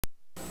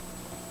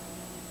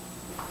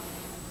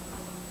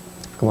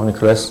Good morning,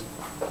 class.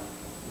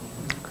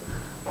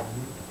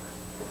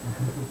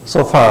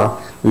 So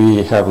far,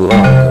 we have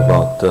learned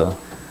about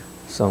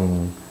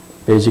some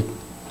basic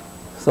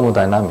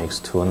thermodynamics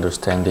to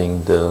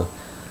understanding the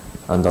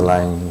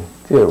underlying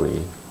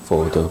theory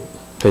for the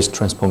phase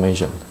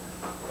transformation.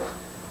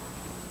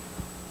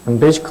 And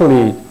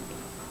basically,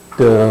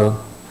 the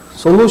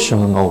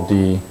solution of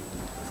the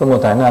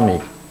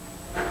thermodynamic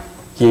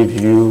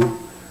gives you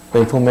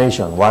the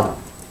information what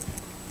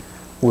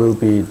will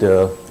be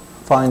the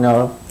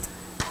final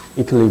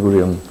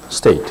equilibrium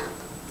state.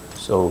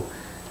 So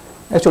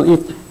actually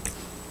it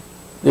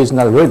is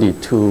not ready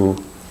to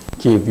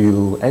give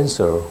you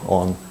answer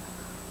on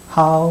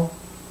how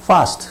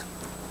fast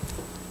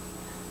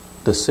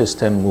the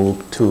system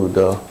moves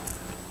to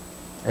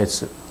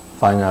its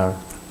final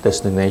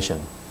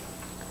destination.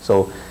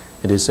 So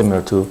it is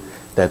similar to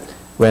that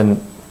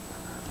when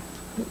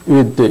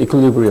with the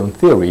equilibrium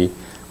theory,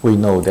 we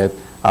know that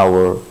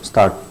our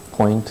start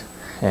point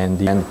and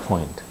the end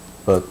point,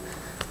 but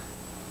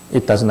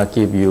it does not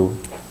give you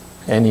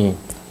any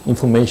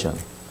information.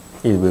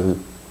 It will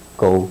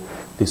go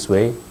this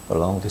way,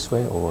 along this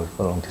way, or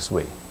along this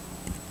way,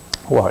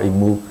 or it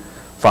move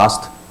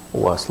fast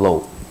or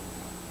slow.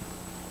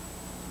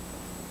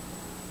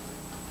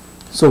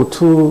 So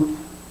to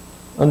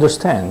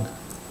understand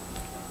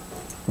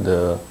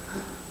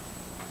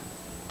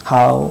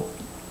how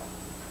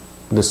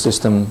the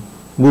system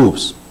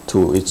moves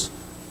to its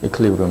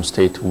equilibrium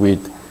state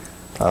with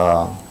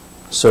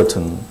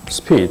certain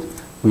speed,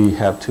 we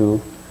have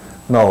to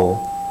know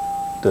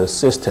the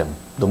system,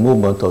 the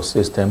movement of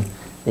system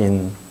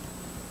in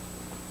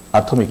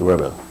atomic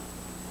level.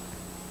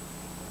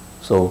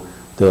 So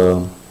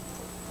the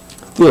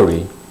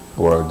theory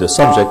or the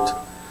subject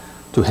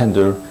to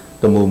handle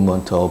the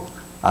movement of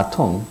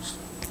atoms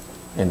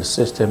in the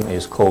system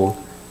is called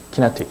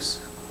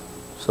kinetics.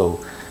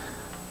 So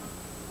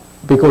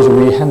because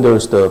we handle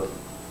the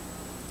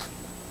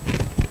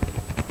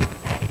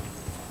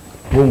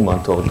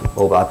movement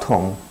of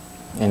atom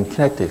in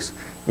kinetics,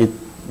 it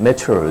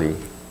naturally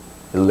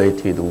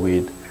related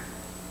with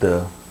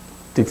the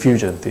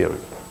diffusion theory.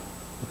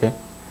 Okay,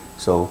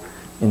 so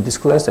in this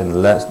class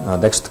and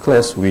next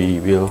class we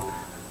will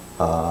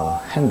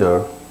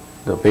handle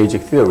the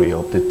basic theory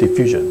of the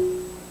diffusion.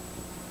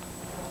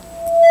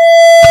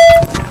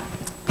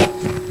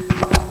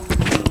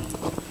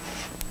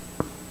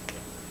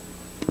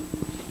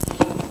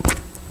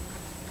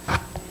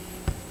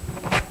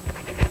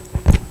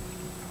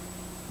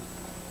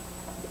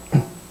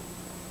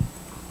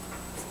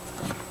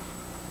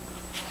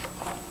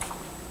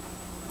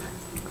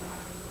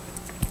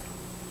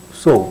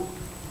 So,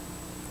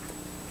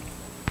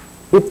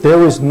 if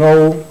there is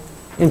no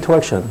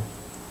interaction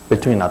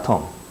between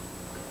atoms,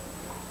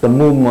 the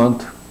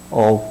movement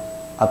of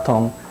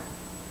atom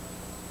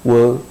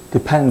will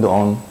depend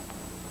on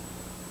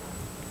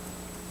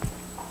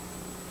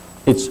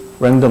its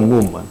random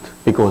movement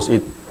because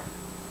it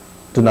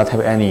do not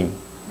have any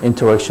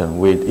interaction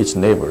with its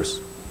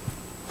neighbors.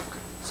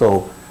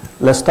 So,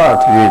 let's start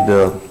with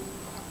the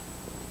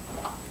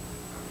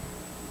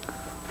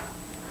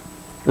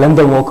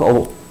random walk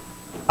of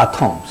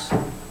atoms.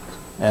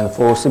 And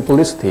for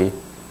simplicity,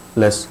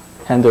 let's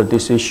handle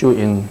this issue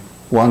in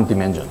one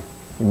dimension.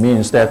 It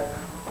means that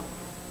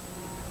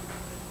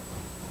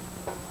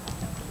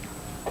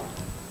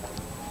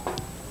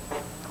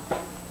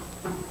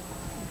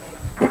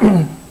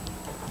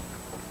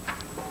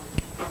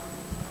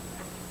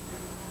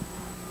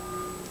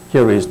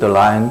here is the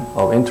line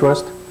of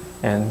interest,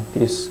 and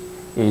this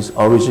is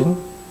original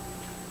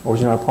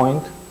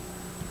point.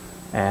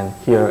 And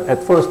here,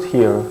 at first,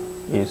 here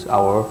is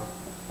our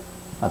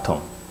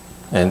atom,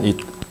 and it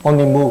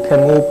only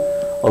can move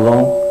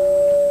along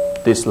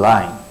this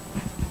line.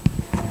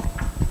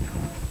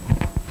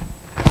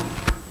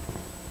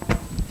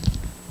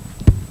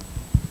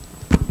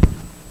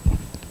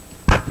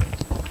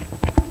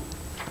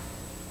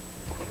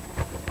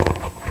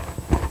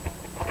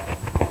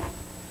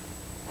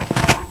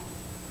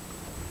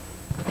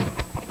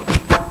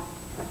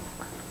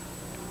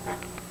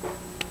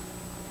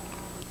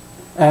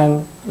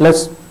 And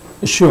let's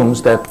assume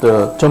that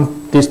the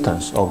jump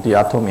distance of the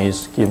atom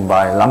is given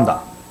by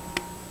lambda.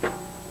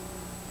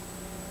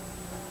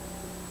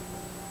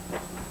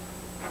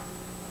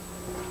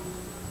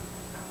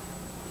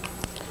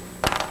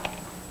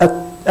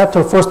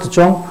 After first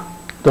jump,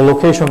 the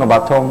location of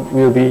atom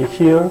will be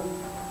here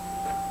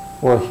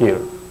or here,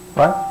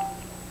 right?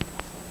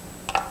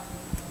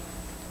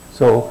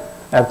 So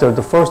after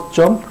the first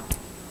jump,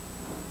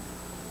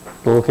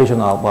 the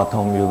location of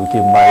atom will be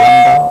given by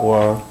lambda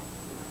or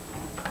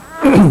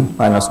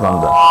minus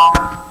lambda.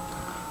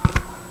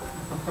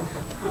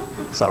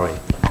 Sorry.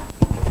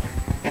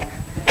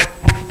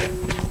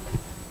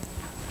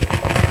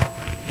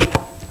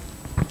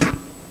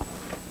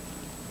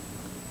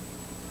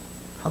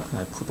 How can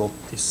I put up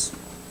this?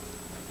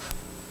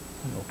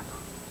 Nope.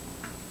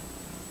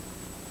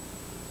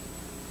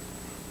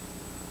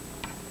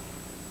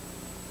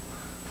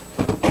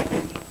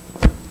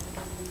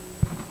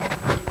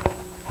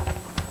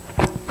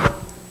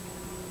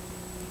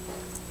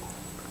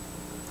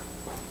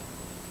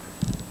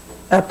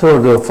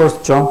 after the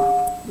first jump,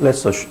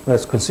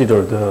 let's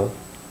consider the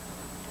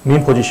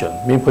mean position.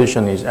 Mean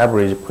position is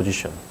average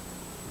position.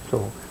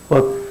 So,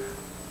 but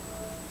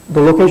the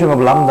location of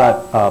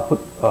lambda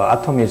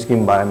atom is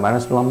given by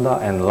minus lambda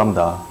and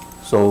lambda.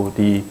 So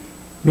the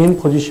mean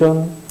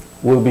position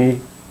will be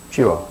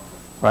 0,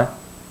 right?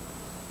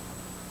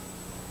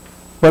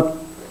 But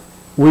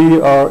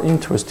we are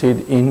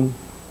interested in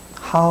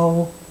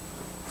how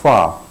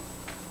far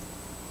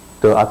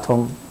the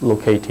atom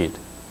located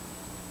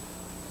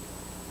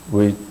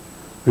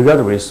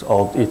regardless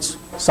of its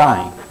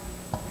sign.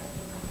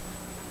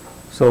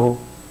 So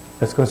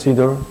let's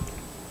consider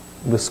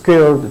the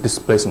scalar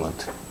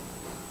displacement.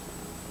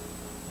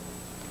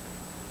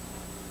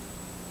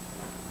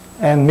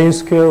 And mean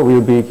square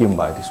will be given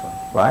by this one,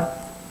 right?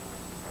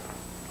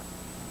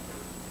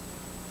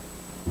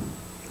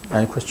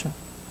 Any question?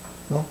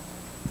 No?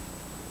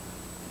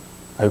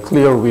 Are you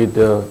clear with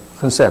the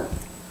concept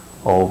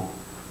of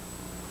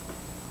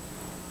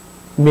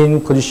mean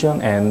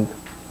position and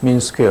mean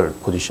square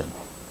position,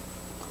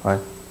 right?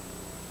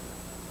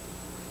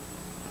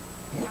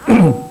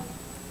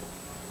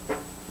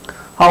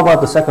 How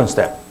about the second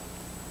step?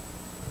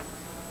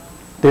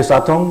 This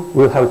atom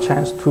will have a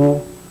chance to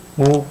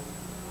move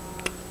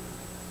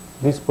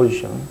this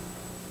position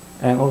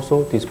and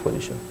also this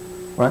position,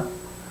 right?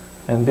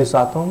 And this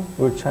atom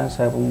will chance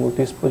have move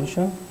this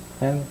position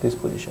and this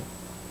position.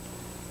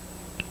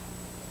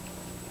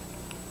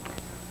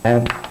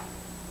 And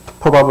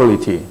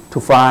probability to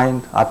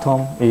find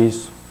atom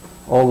is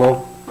all of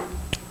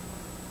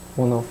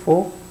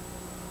 104,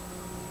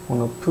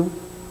 102,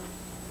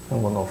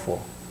 and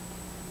 104,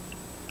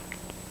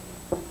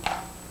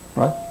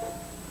 right?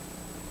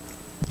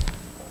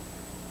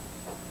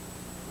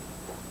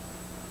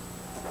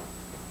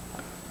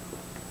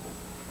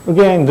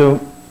 Again, the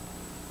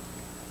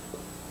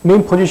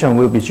mean position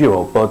will be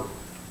 0, but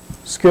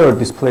square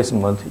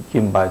displacement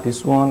given by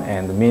this one,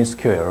 and the mean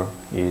square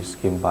is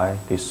given by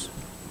this,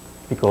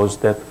 because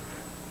that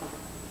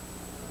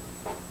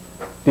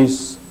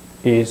this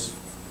is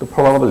the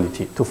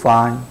probability to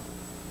find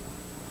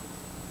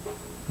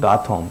the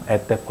atom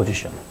at that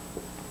position,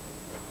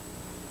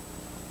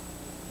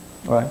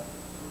 right?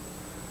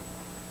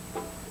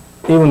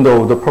 Even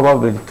though the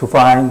probability to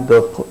find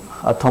the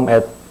atom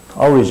at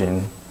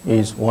origin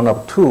is 1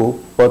 of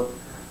 2, but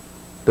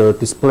the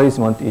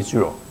displacement is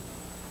 0,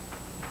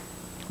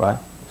 right?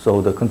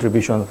 So the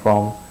contribution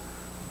from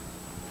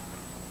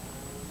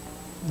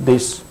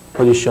this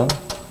position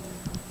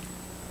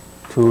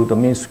to the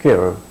mean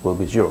square will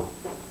be 0.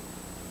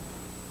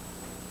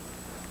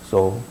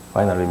 So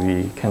finally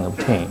we can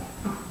obtain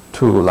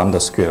 2 lambda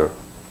square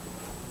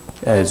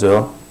as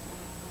a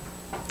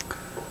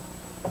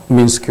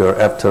mean square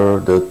after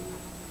the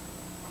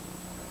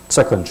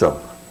second jump.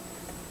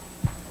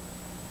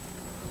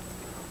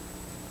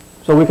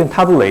 So we can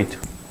tabulate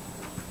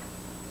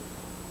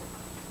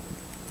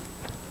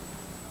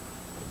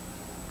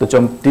the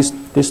jump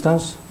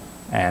distance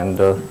and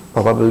the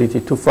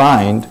probability to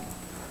find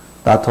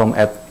the atom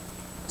at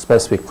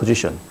specific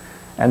position.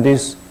 And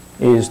this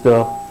is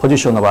the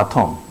position of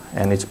atom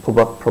and its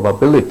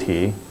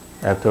probability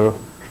after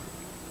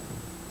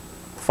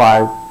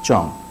 5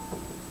 jump.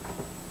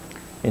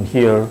 And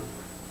here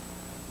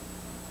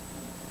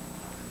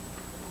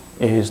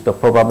is the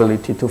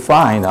probability to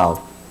find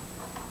out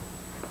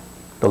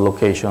the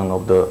location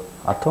of the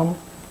atom,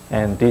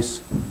 and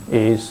this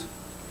is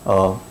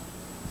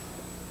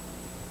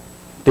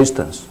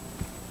distance,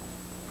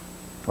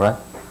 right?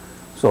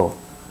 So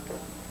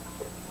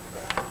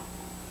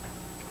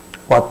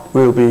what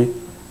will be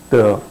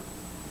the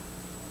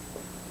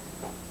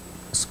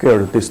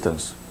square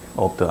distance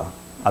of the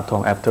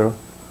atom after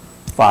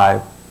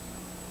 5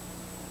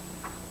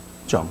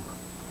 jump?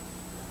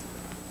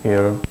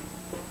 Here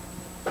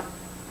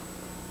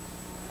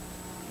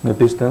the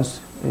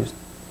distance is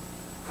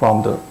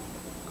from the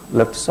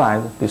left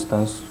side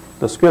distance,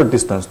 the square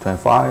distance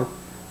 25,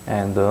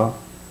 and the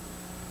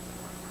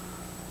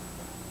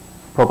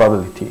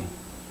probability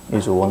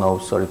is 1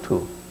 over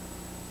 32.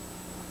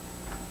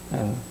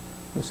 And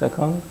the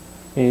second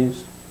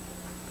is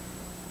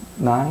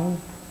 9,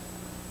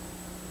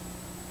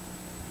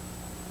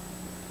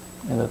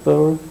 and the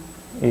third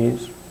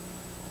is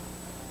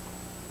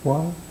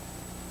 1,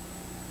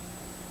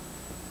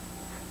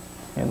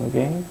 and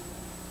again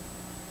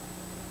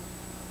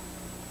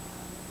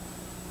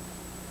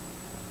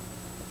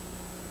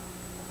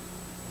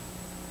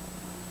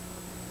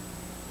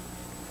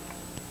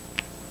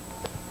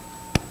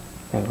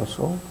and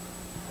also,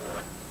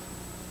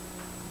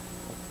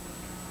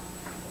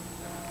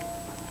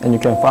 and you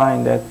can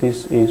find that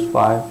this is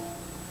 5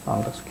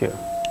 lambda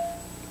square.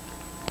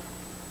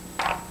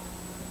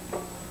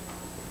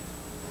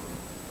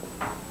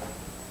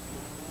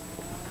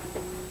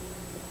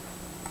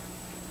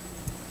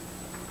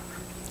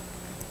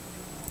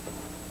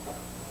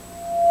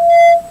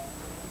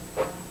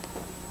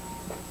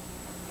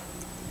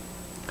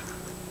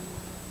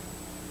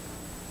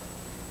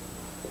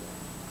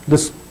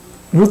 This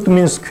root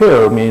mean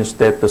square means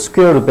that the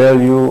square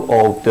value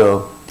of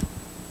the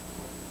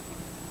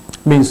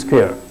mean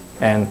square.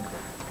 And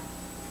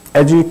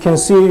as you can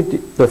see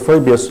the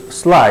previous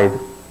slide,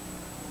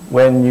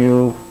 when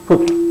you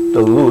put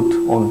the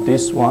root on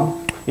this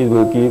one, it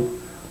will give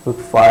root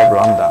 5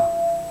 lambda.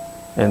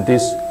 And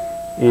this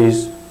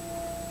is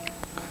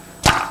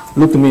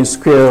root mean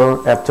square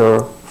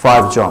after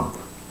 5 jump.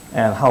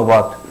 And how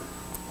about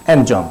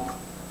n jump?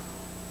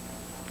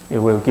 It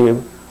will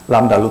give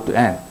lambda root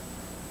n.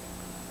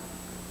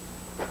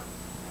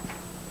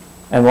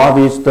 And what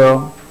is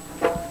the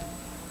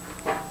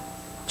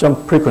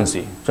jump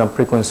frequency? Jump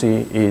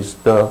frequency is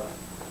the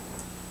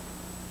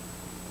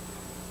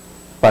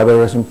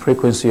vibration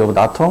frequency of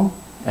the atom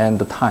and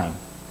the time,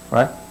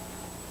 right?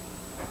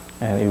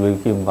 And it will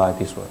be given by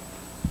this one.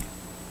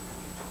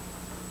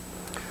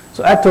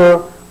 So after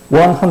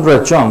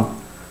 100 jump,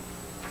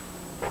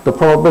 the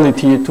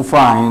probability to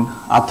find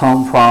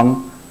atom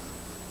from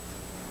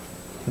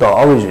the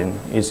origin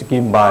is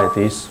given by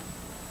this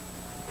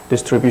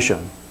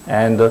distribution.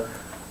 And the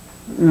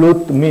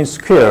root mean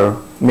square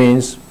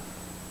means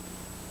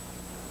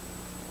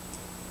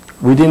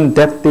within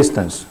that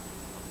distance,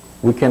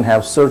 we can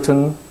have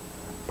certain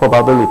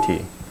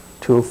probability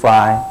to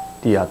find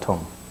the atom.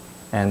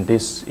 And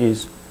this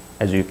is,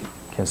 as you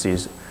can see,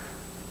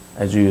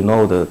 as you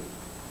know,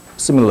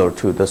 similar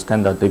to the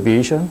standard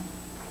deviation.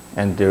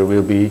 And there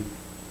will be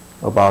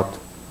about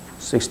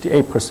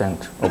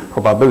 68% of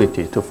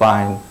probability to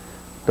find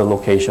the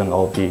location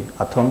of the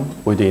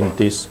atom within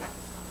this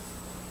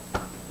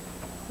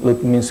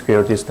root mean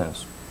square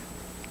distance.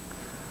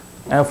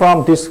 And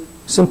from this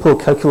simple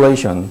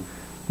calculation,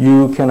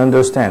 you can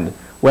understand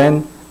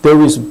when there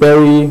is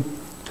very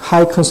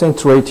high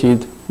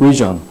concentrated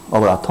region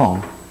of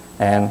atom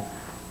and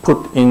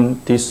put in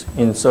this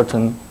in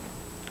certain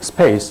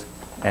space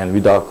and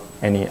without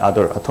any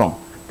other atom,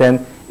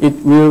 then it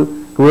will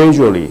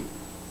gradually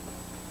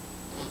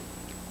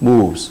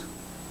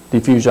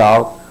diffuse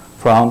out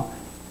from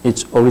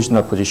its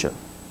original position,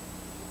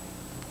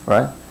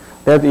 right?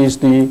 That is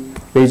the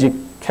basic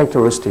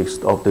characteristics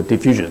of the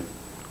diffusion.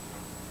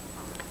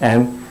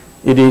 And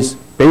it is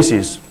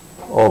basis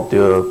of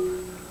the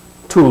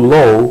two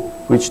laws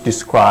which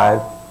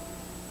describe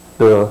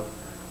the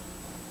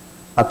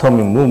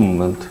atomic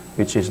movement,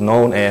 which is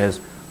known as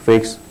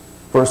Fick's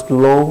first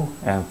law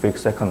and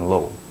Fick's second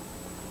law.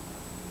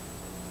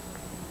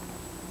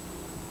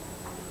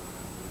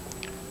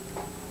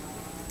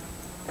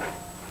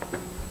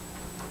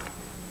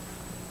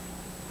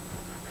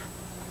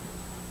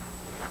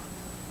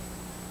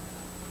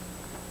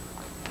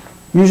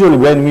 Usually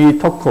when we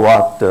talk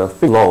about the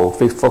Fick law,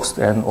 Fick's first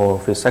and or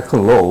Fick's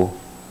second law,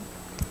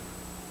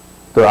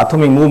 the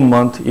atomic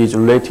movement is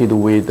related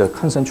with the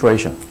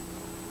concentration.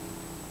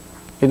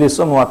 It is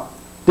somewhat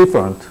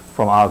different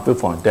from our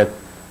viewpoint that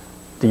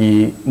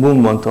the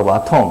movement of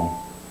atom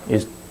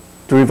is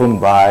driven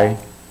by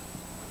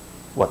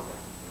what?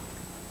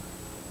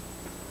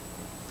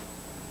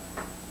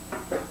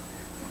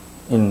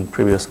 In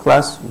previous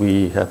class,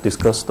 we have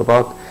discussed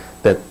about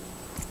that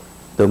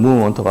the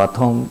movement of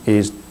atom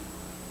is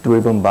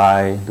driven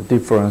by the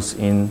difference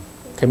in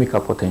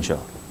chemical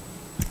potential,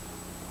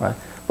 right?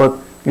 But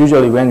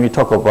usually when we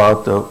talk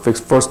about the Fick's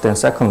first and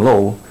second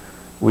law,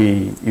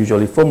 we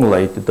usually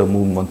formulate the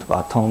movement of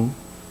atom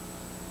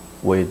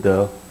with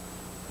the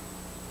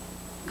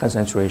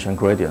concentration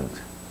gradient.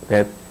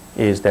 That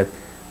is that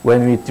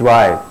when we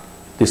derive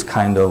this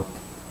kind of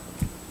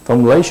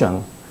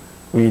formulation,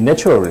 we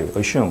naturally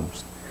assume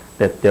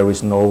that there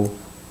is no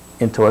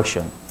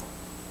interaction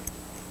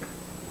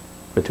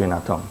between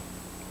atoms.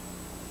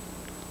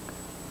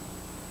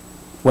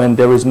 When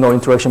there is no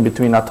interaction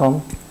between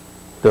atoms,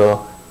 the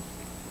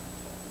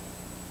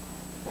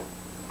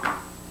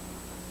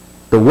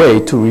way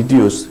to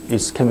reduce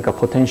its chemical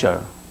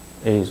potential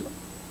is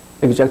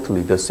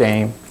exactly the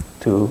same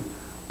to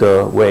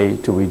the way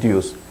to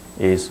reduce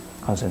its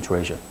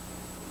concentration.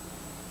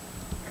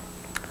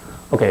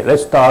 Okay,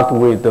 let's start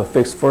with the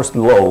Fick's first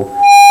law.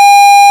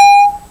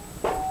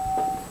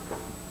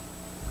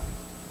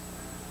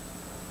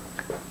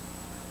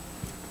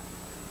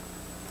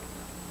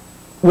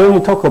 When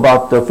we talk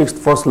about the Fick's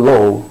first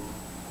law,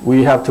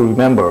 we have to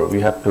remember, we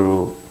have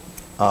to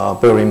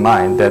bear in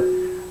mind that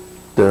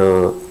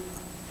the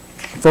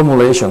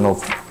formulation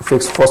of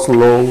Fick's first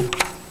law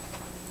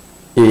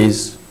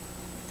is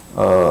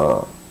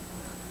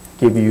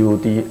give you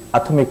the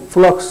atomic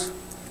flux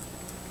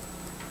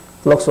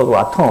of the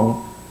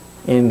atom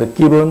in the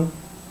given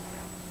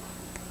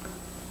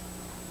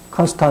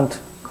constant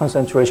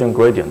concentration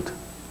gradient.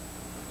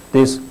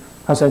 This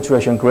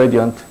concentration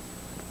gradient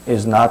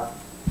is not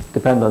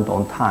dependent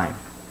on time.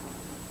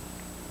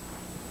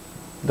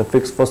 The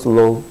Fick's first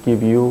law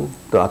gives you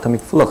the atomic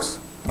flux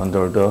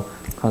under the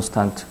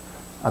constant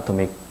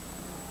atomic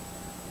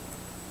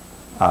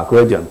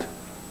gradient.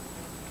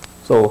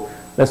 So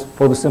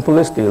for the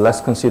simplicity,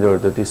 let's consider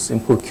this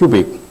simple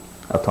cubic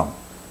atom.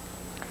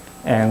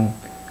 And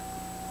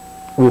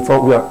we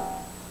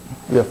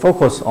are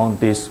focused on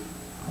this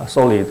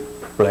solid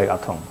black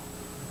atom.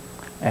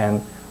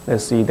 And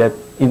let's see that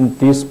in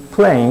this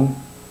plane,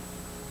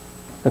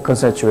 the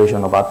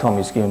concentration of atom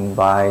is given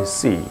by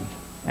C.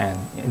 And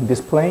in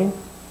this plane,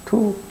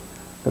 2,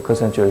 the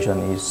concentration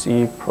is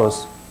C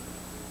plus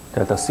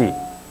delta C.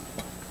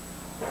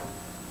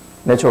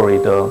 Naturally,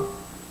 the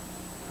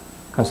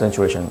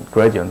concentration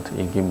gradient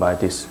is given by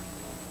this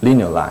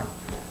linear line.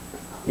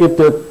 If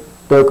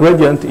the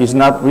gradient is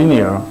not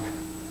linear,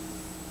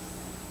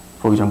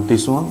 for example,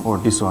 this one or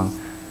this one,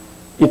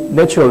 it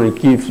naturally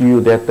gives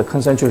you that the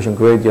concentration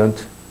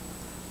gradient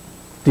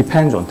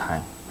depends on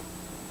time.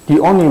 The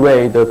only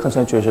way the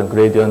concentration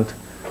gradient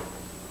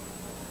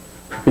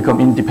become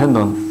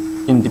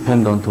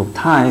independent of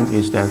time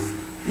is that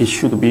it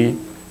should be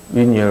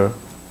linear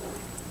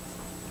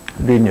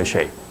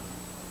shape.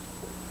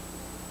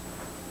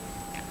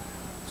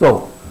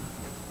 So,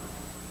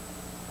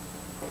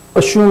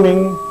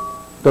 assuming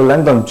the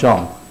random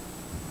jump,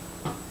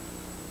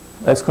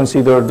 let's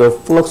consider the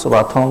flux of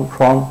atom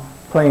from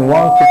plane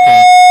 1 to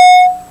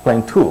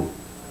plane 2.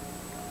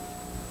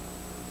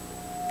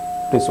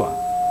 This one.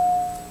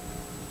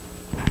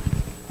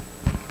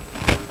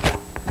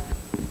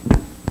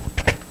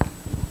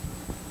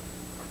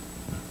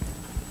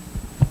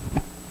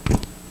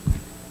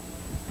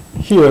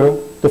 Here,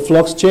 the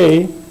flux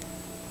J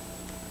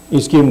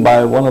is given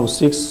by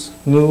 1/6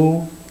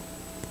 nu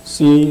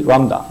C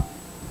lambda.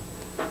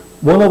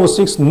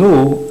 1/6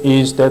 nu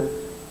is that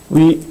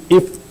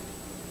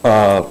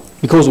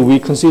because we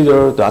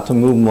consider the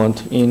atom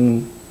movement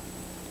in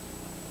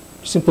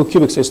simple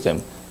cubic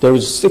system, there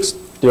is 6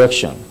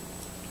 direction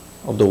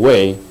of the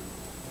way,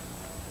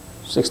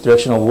 6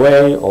 directional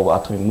way of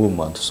atomic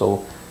movement.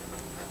 So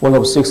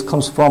 1/6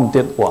 comes from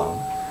that one,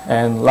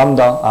 and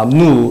lambda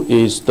nu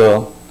is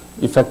the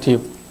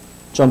effective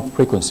jump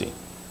frequency.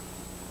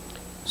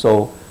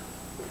 So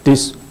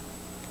this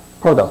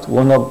product,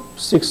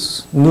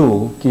 1/6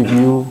 nu, give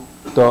you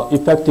the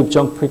effective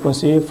jump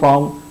frequency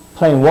from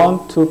plane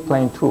 1 to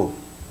plane 2.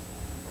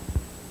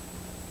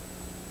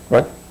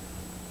 Right?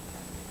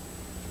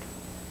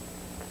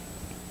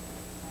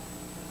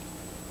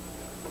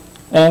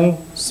 And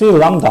C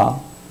lambda,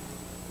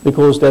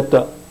 because that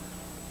the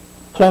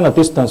planar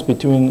distance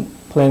between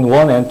plane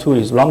 1 and 2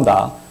 is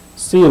lambda,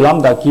 C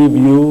lambda give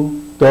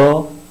you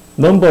the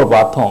number of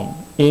atoms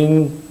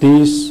in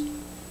this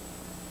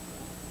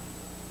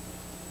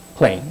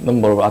plane,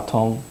 number of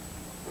atoms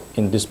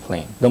in this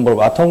plane, number of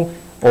atoms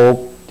of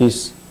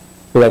this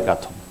black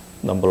atom,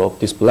 number of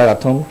this black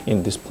atom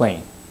in this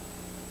plane.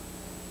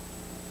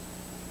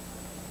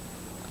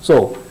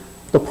 So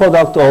the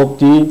product of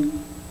the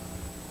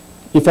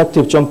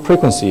effective jump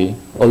frequency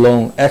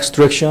along x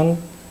direction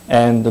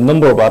and the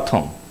number of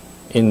atoms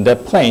in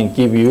that plane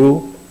give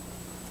you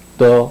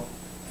the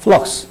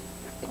flux,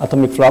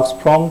 atomic flux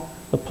from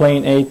the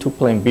plane A to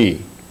plane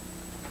B.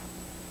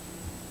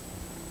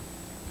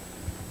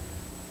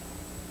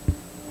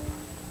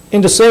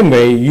 In the same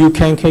way, you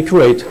can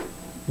calculate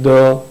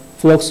the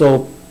flux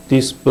of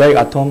this black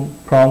atom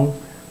from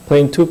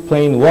plane 2 to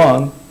plane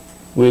 1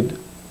 with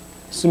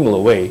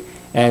similar way.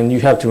 And you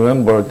have to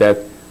remember that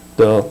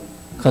the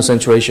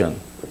concentration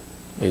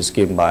is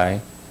given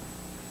by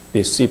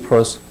this C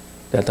plus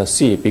delta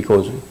C,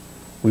 because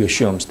we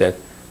assume that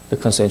the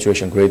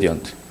concentration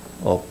gradient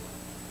of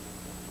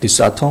this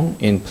atom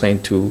in plane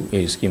 2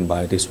 is given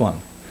by this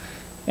one.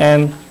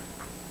 And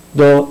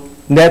the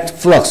net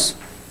flux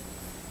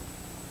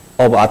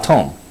of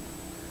atom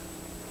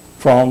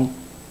from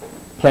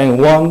plane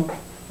 1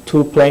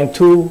 to plane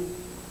 2,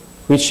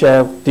 which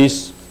have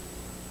this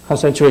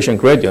concentration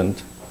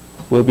gradient,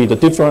 will be the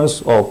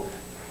difference of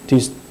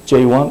this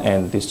J1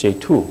 and this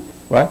J2,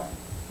 right?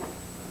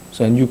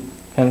 So you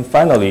can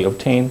finally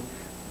obtain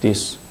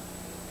this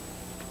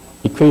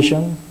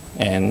equation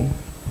and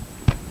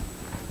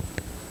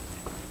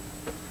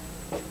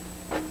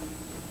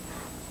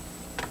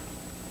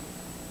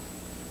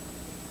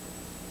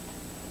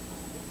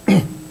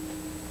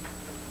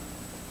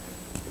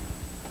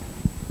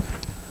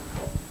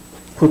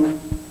put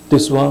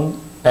this one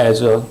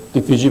as a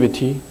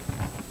diffusivity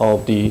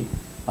of the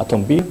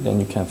atom B, then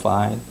you can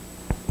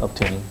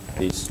obtain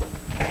this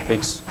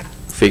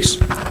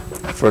fixed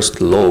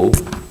first law.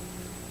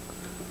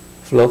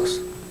 Flux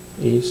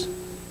is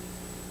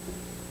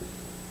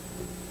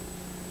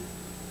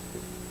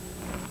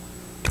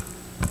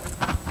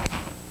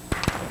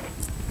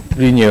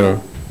linear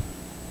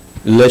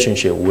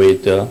relationship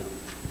with the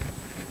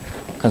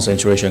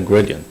concentration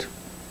gradient.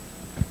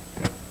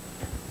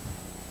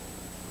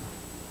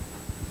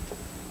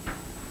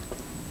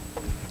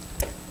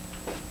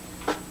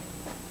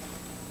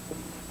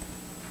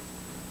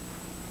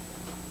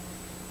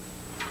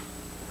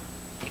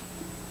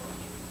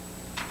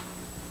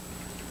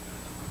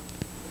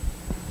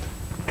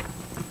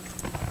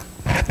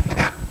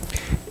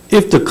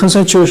 If the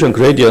concentration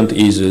gradient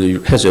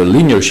has a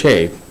linear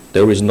shape,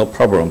 there is no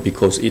problem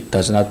because it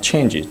does not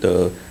change.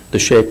 The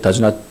shape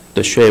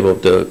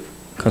of the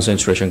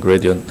concentration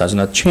gradient does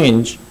not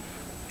change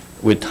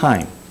with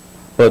time.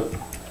 But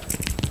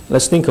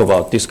let's think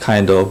about this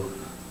kind of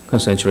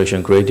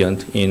concentration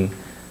gradient in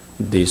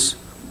this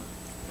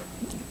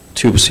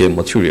tube seal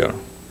material.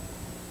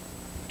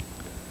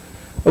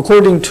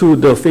 according to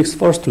the fixed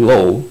first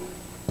law,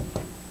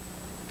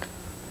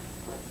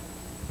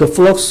 the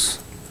flux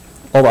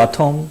of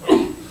atom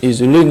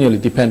is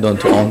linearly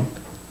dependent on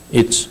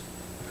its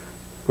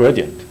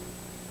gradient.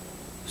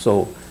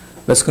 So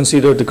let's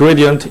consider the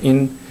gradient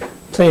in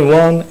plane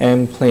 1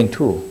 and plane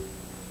 2.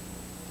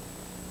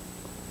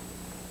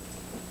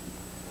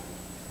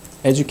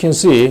 As you can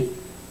see,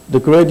 the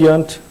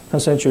gradient,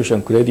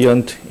 concentration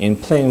gradient in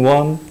plane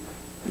 1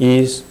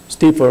 is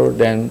steeper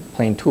than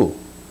plane 2,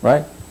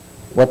 right?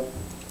 What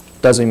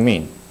does it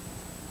mean?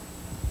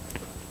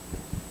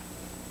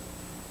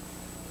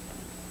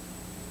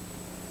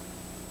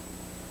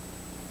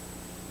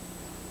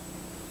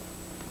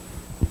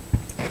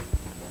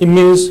 It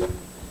means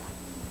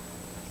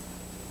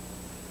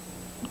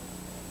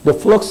the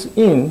flux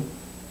in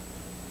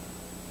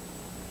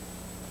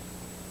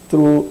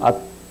through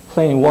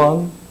plane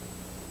 1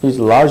 is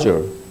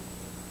larger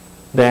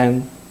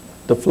than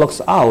the flux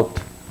out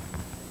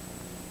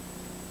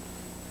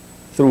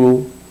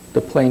through the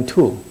plane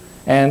 2.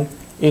 And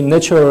it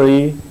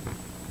naturally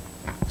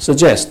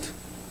suggests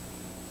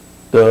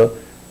the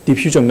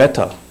diffusion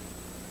matter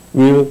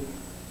will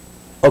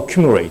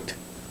accumulate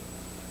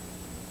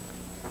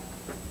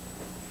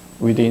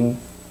within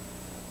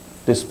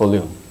this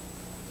volume,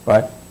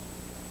 right?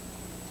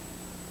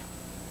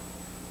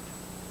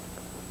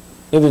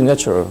 It is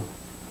natural,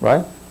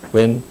 right?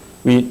 When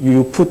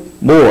you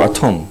put more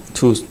atom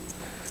to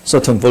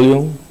certain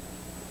volume,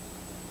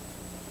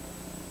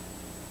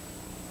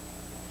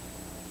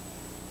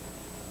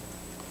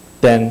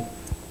 then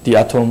the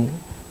atom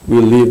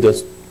will leave the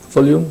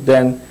volume,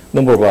 then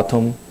number of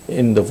atoms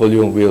in the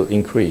volume will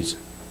increase.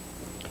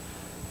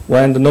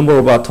 When the number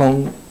of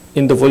atoms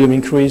in the volume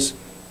increase,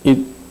 it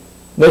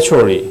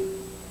naturally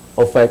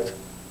affects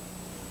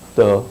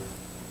the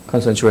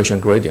concentration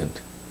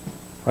gradient,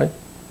 right?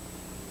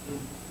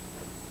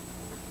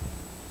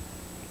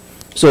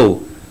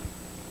 So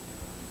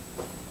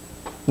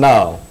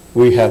now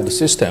we have the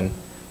system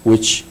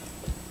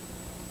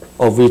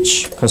of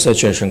which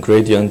concentration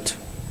gradient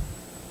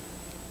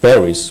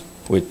varies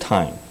with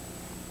time.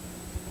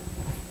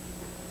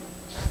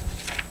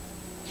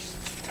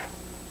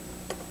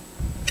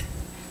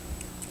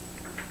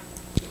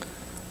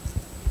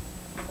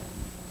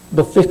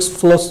 The fixed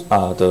flux,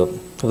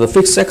 the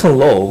fixed second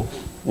law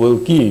will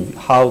give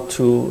how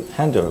to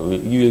handle.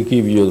 Will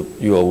give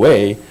you a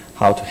way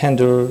how to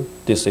handle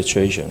this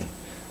situation.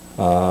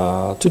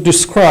 To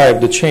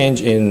describe the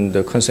change in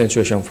the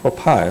concentration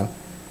profile,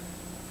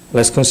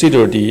 let's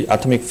consider the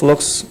atomic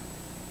flux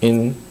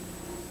in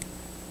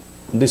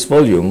this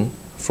volume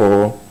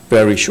for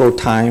very short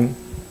time,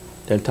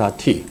 delta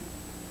t.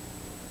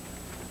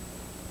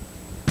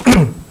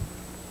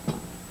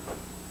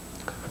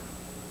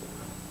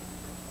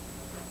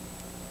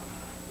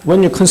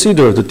 When you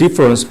consider the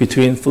difference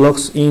between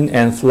flux in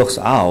and flux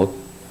out,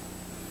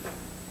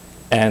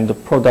 and the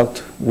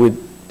product with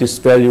this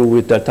value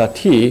with delta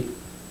t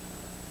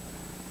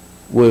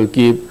will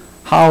give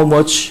how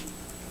much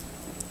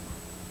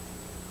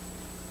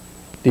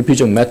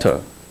diffusion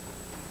matter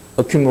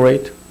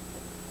accumulate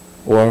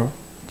or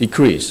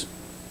decrease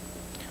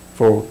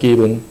for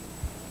given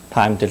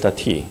time delta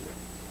t,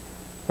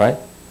 right?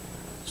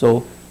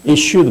 So it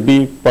should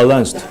be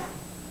balanced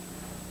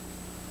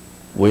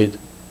with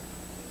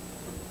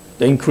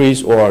the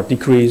increase or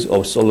decrease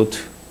of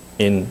solute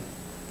in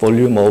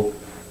volume of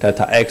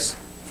delta x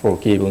for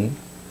given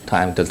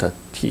time delta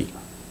t.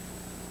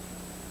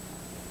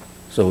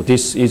 So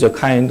this is a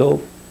kind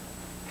of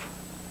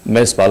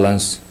mass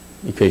balance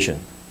equation,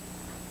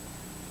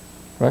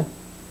 right?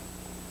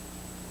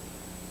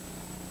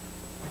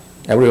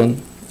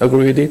 Everyone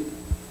agree with it?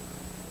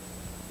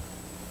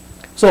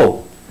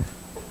 So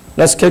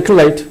let's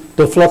calculate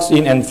the flux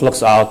in and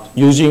flux out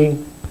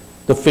using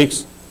the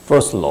fixed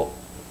first law.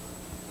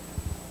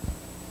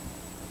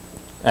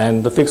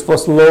 And the fixed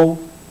first law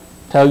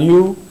tell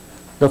you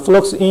the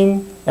flux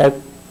in at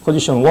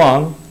position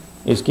 1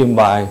 is given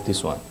by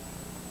this one.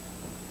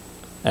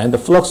 And the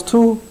flux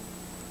 2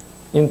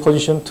 in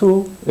position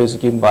 2 is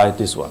given by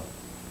this one.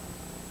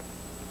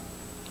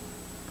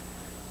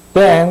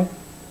 Then,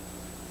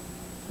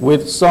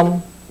 with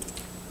some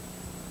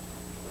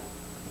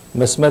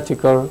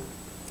mathematical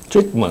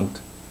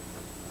treatment,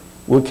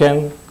 we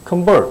can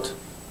convert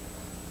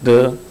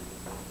the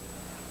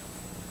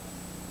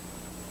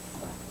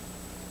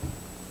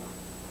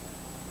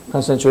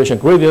concentration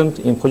gradient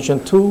in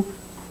position 2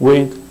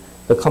 with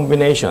the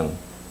combination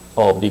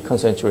of the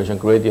concentration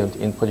gradient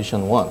in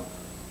position 1.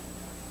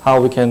 How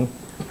we can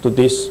do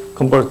this,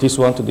 convert this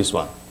one to this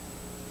one.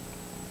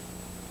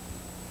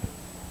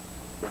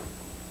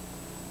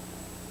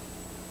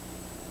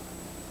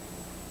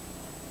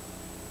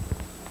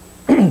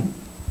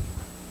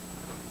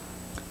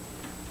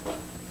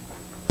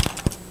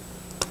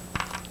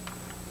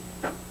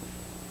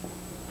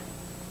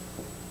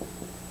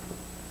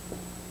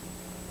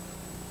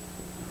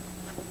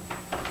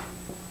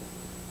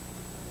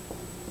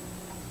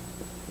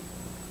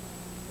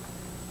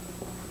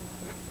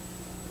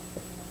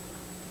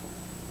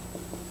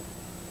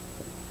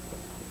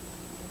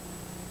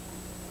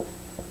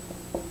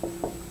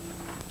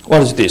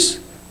 What is this?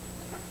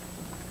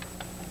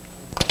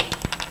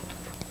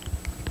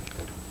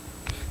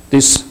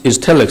 This is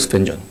Taylor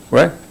expansion,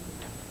 right?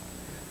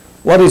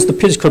 What is the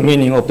physical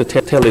meaning of the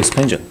Taylor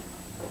expansion?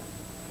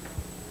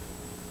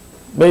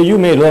 Well, you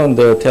may learn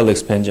the Taylor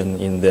expansion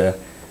in the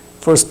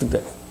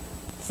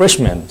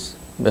freshman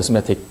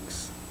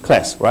mathematics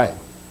class, right?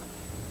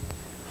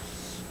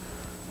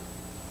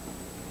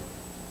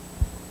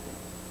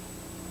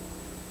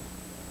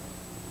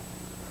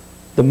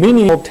 The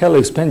meaning of Taylor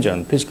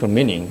expansion, physical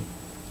meaning,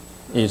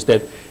 is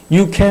that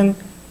you can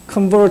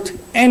convert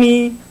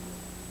any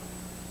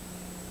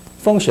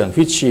function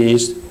which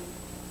is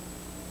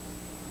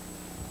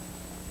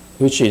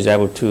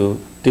able to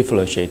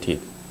differentiate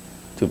it,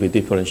 to be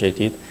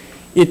differentiated.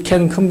 It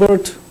can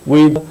convert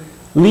with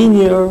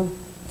linear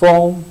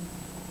form,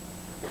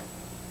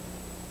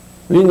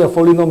 linear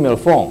polynomial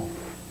form.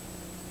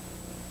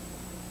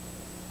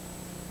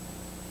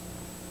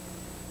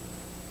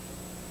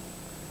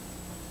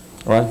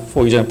 Right?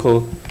 For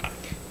example,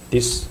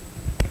 this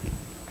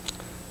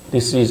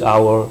is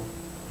our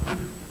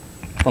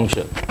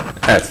function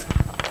f.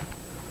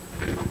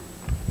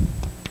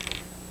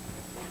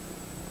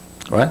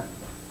 Right?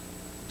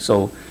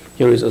 So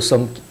here is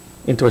some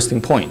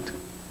interesting point.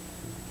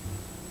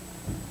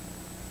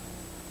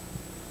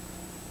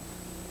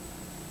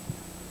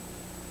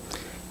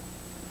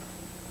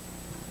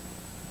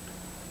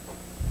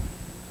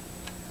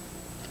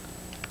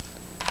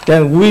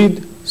 Then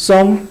with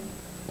some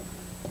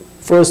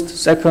first,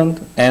 second,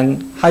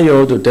 and higher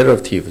order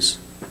derivatives,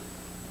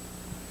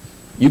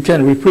 you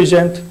can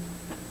represent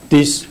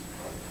this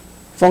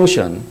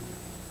function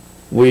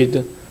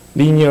with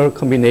linear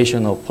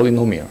combination of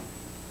polynomial.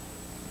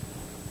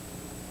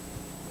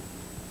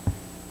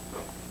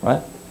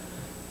 Right?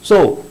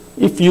 So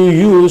if you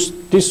use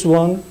this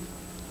one,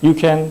 you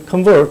can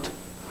convert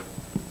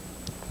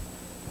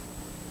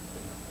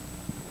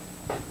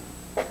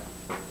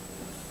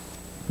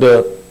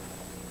the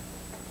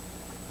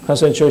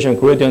concentration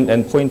gradient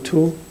in point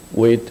 2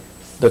 with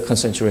the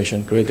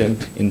concentration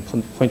gradient in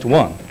point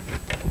 1.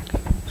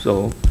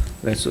 So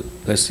let's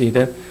see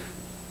that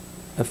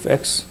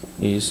fx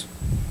is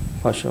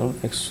partial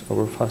x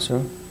over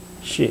partial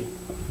c.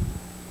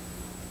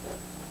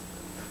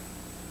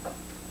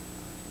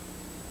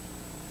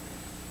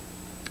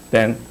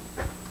 Then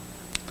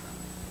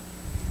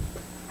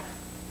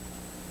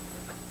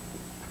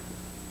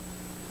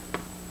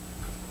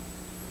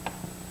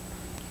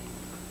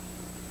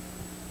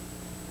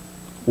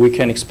we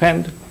can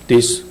expand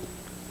this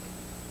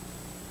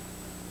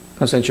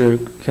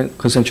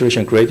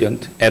concentration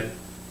gradient at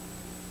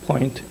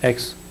point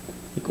x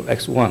equal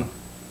x1.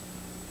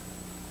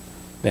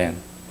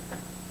 Then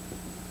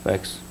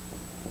x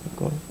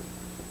equal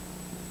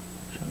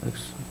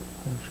x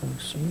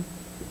c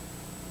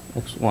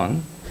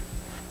x1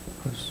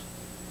 plus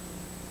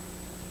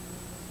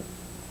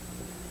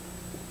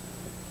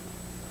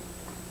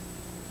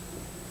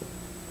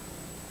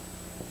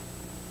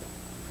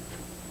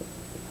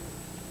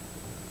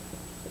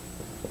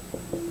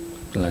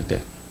like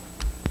that.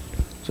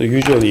 So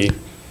usually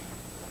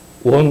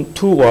 1,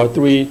 2, or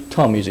 3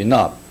 term is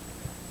enough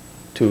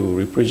to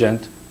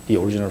represent the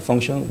original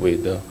function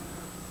with the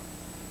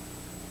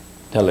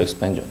Taylor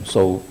expansion.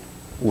 So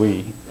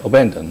we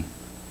abandon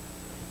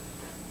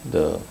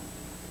the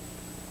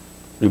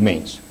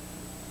remains.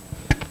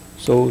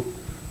 So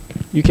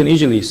you can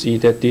easily see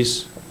that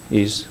this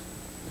is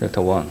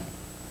delta 1,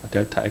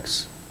 delta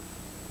x.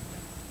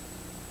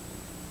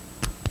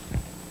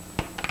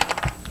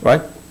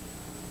 Right?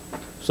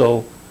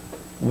 So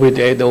with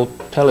the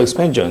Taylor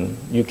expansion,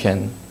 you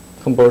can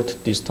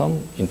convert this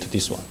term into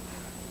this one.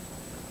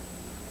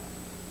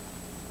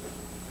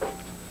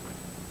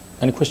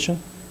 Any question?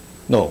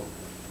 No.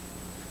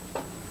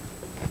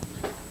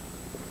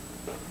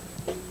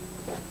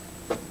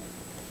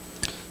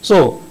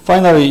 So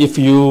finally, if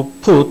you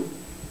put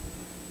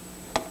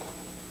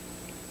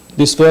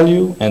this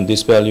value and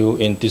this value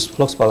in this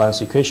flux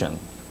balance equation,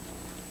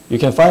 you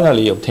can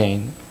finally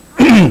obtain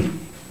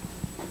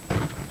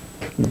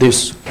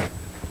this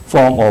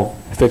form of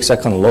fixed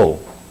second law.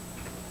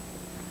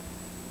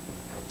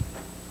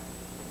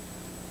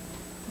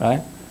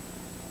 Right?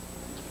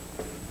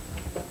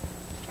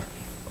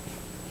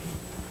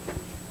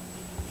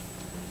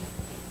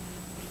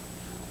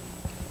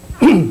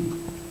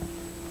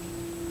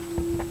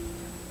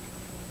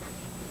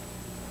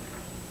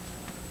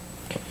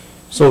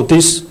 So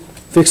this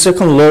fixed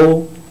second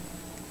law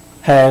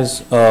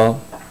has a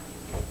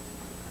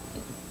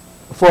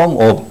form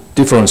of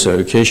differential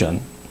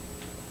equation.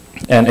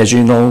 And as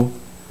you know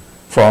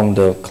from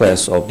the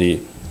class of the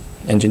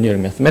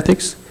engineering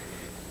mathematics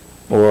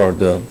or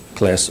the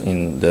class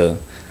in the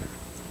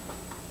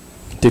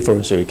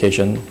differential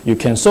equation, you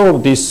can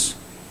solve this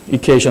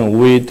equation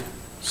with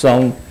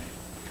some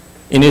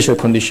initial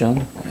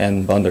condition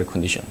and boundary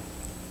condition.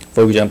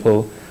 For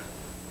example,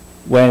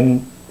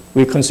 when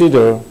we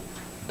consider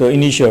the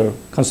initial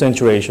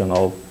concentration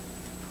of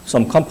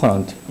some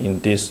component in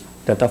this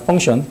delta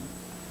function,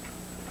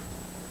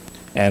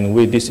 And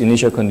with this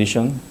initial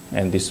condition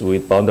and this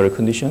with boundary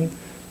condition,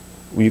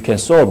 we can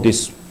solve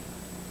this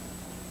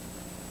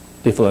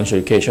differential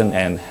equation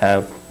and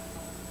have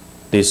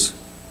this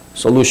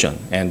solution.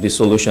 And this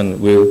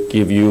solution will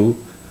give you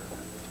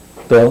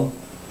the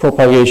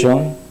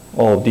propagation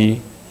of the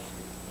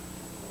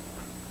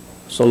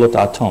solid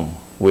atom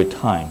with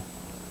time.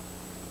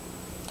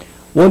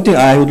 One thing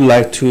I would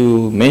like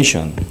to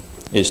mention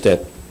is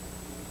that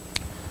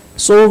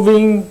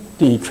solving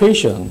the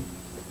equation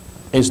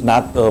is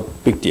not a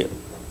big deal.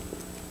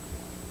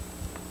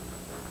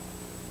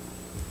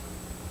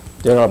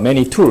 There are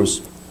many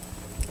tools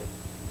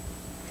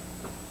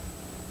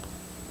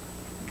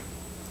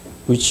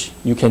which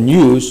you can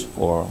use,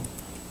 or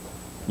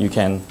you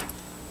can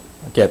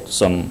get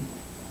some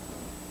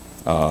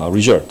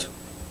result.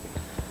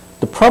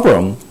 The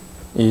problem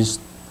is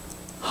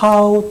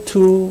how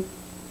to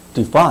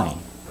define.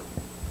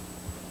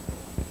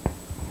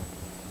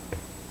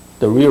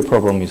 The real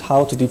problem is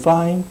how to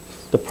define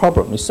the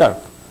problem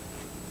itself.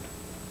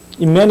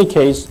 In many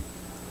cases,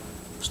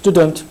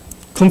 students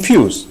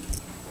confuse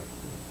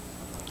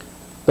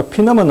the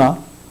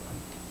phenomena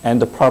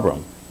and the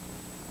problem.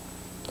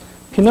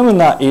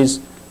 Phenomena is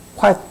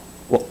quite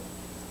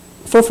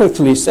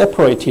perfectly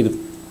separated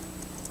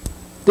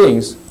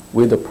things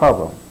with the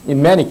problem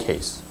in many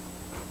cases.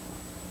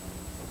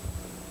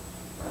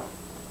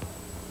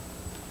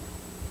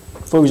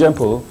 For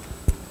example,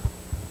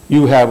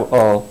 you have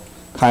a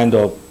kind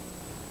of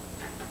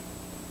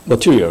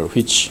material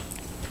which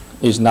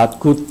is not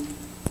good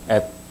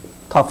at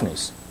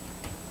toughness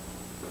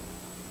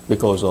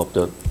because of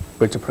the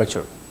brittle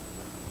fracture.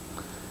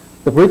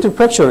 The brittle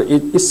fracture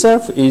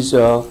itself is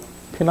a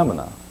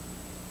phenomena.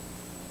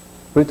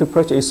 Brittle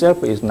fracture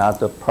itself is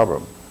not a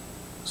problem.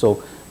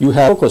 So you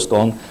have focused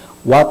on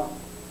what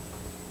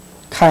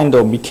kind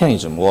of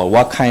mechanism or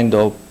what kind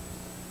of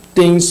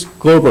things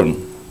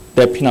govern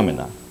that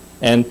phenomena.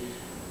 And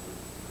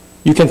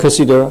you can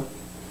consider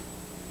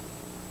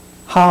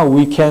how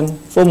we can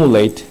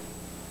formulate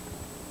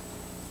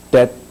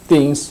that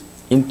things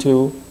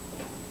into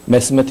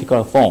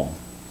mathematical form.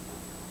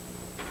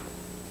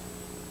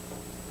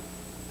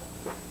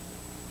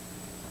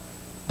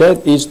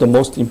 That is the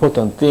most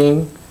important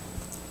thing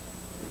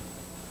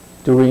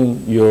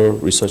during your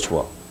research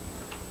work.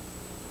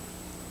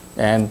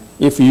 And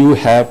if you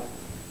have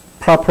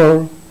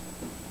proper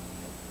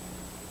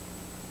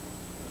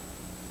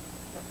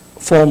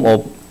form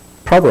of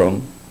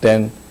problem,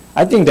 then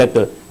I think that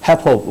the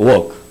half of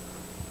work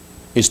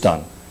is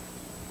done.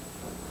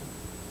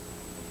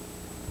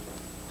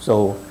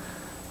 So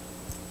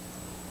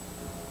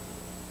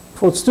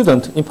for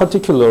student, in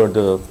particular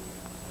the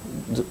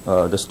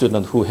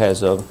student who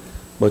has a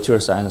material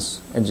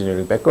science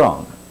engineering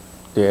background,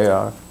 they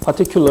are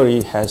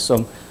particularly has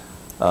some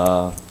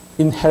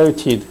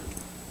inherited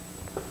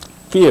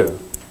fear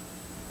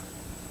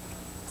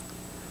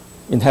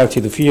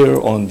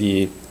on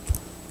the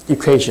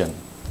equation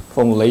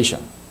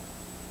formulation.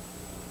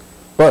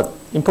 But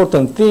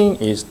important thing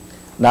is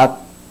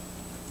not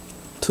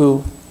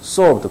to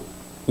solve the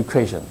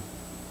equation.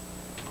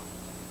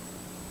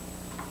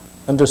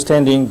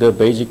 Understanding the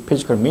basic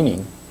physical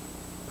meaning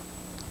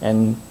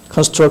and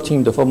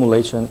constructing the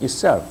formulation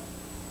itself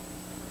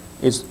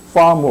is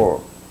far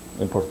more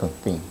important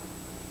thing.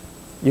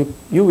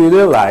 You will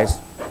realize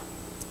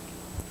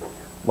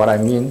what I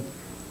mean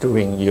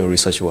during your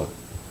research work.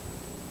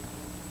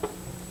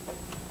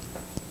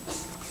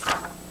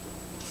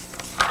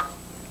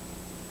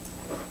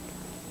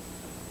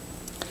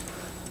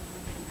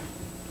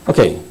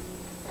 Okay.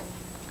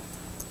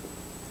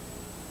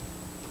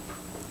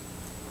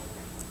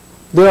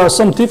 There are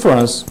some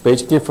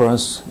basic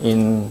difference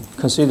in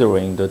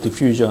considering the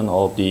diffusion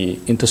of the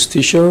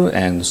interstitial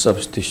and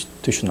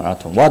substitutional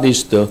atom. What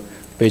is the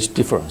basic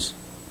difference?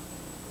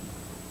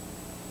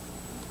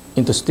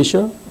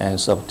 Interstitial and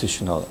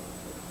substitutional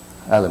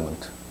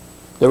element.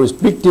 There is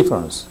big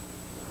difference.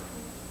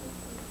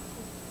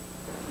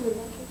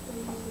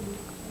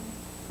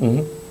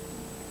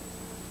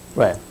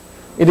 Right.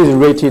 It is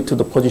related to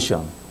the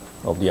position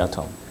of the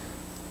atom.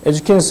 As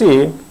you can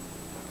see,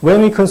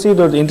 when we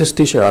consider the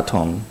interstitial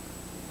atom,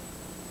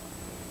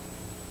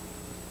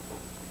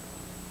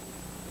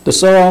 the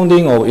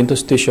surrounding of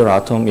interstitial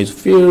atom is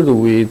filled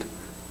with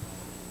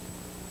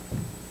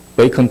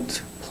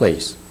vacant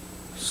place.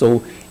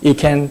 So it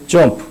can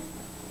jump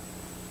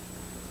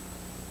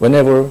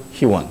whenever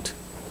he wants.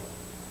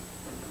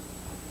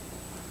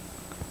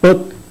 But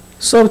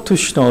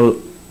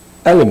substitutional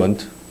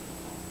element,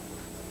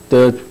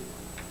 the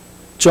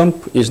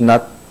jump is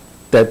not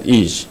that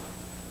easy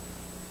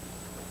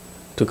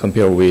to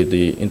compare with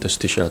the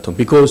interstitial atom,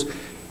 because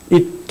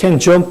it can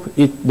jump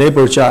its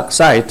neighbor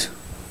site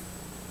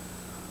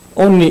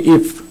only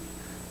if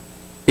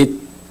its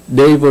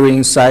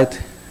neighboring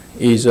site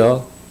has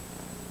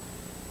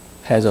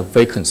a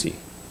vacancy.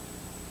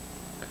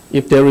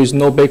 If there is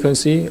no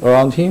vacancy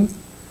around him,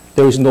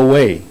 there is no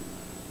way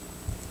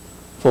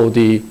for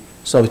the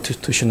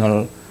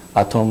substitutional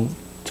atom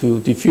to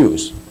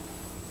diffuse.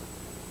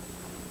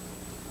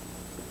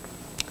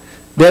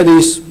 that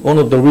is one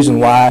of the reasons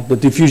why the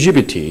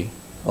diffusivity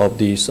of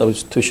the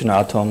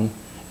substitutional atom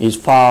is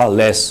far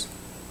less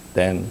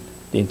than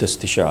the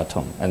interstitial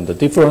atom. And the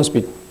difference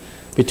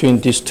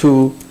between these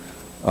two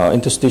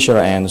interstitial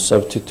and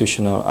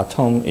substitutional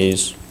atom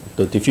is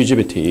the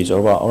diffusivity is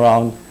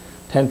around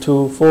 10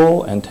 to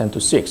 4 and 10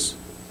 to 6.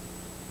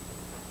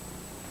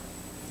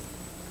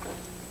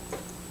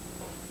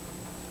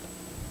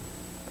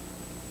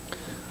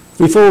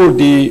 Before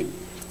the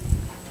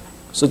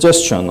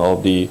suggestion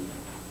of the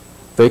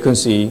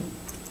vacancy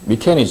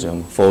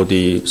mechanism for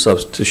the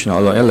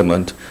substitutional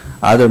element,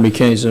 other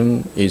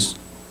mechanism is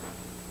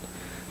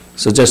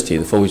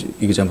suggested. For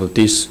example,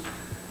 this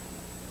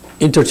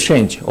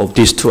interchange of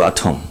these two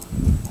atoms,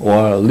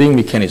 or link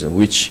mechanism,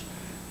 which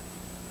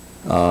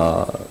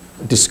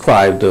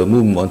describe the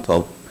movement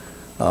of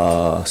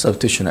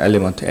substitutional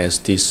element as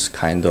this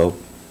kind of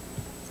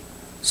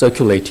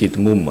circulated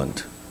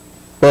movement.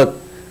 But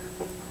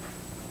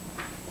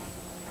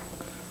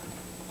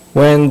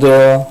when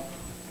the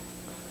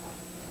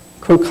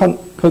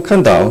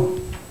Kirkendall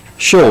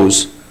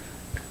shows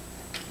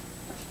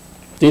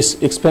this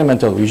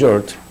experimental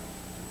result,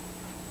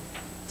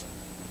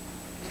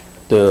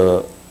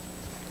 the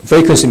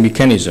vacancy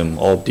mechanism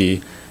of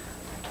the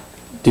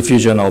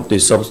diffusion of the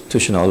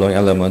substitutional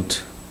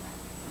element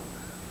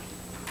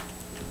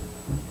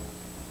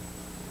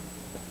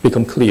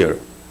become clear.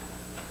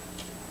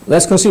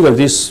 Let's consider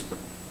this.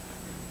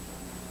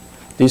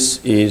 This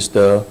is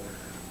the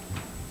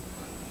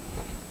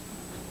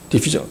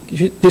diffusion.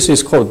 This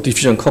is called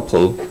diffusion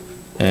couple,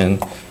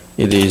 and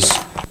it is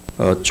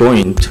a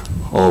joint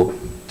of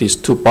these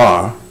two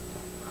bars.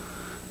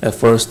 At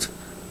first,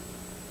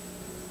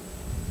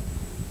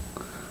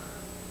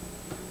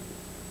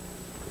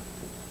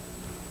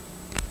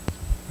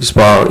 this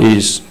bar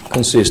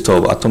consists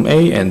of atom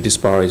A, and this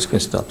bar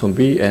consists of atom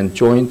B, and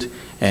joined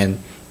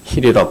and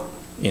heated up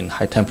in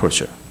high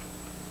temperature.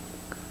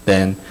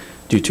 Then,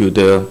 due to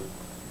the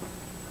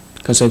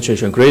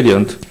concentration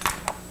gradient,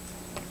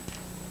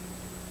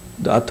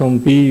 the atom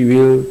B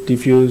will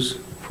diffuse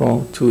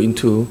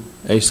into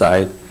A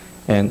side,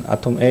 and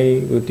atom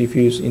A will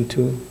diffuse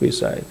into B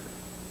side.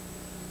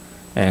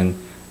 And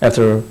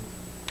after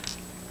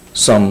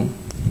some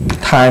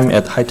time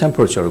at high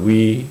temperature,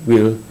 we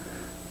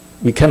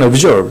can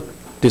observe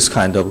this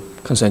kind of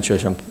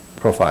concentration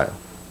profile.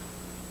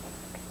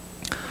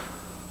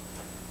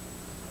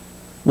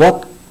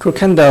 What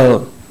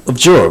Kirkendall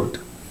observed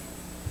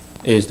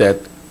is that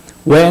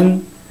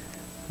when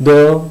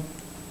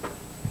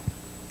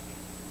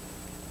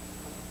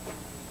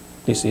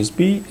this is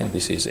B and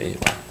this is A,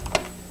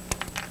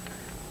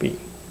 B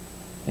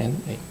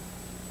and A.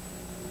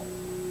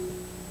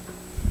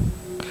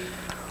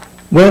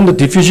 When the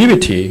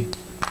diffusivity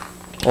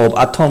of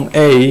atom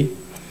A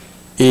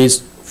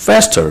is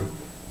faster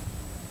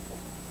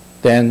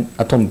than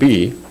atom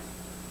B,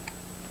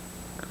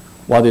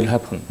 what will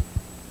happen?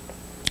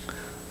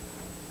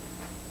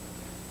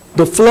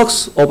 The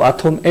flux of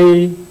atom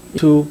A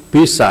to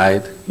B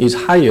side is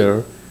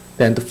higher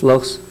than the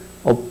flux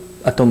of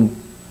atom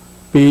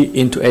B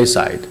into A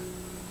side,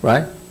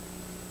 right?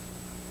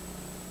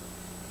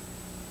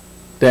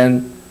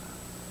 Then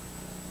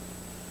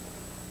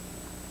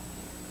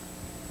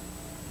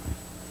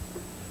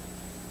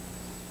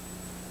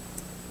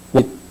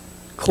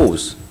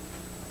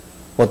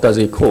what does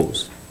it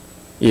cause?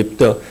 If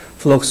the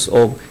flux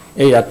of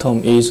A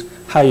atom is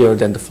higher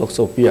than the flux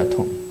of B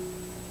atom.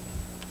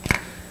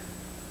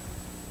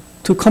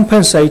 To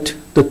compensate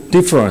the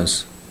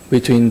difference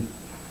between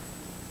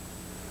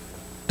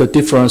the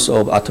difference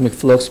of atomic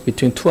flux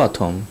between two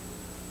atoms,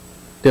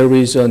 there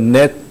is a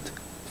net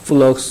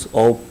flux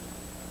of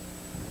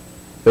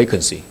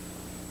vacancy,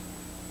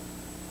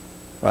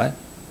 right?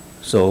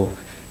 So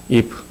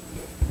if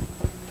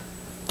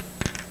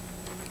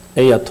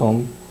A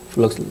atom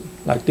flux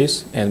like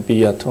this and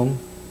B atom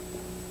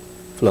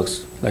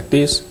flux like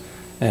this,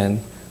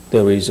 and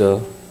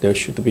there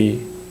should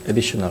be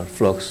additional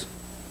flux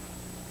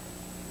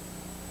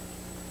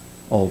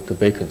of the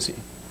vacancy.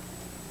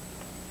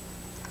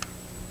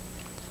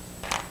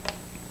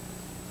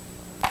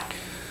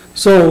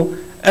 So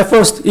at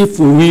first, if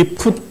we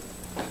put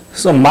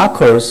some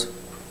markers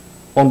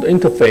on the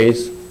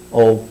interface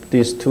of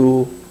these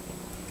two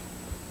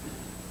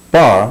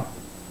bars,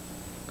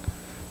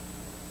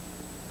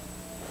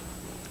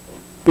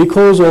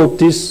 because of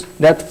this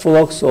net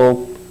flux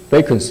of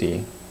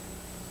vacancy,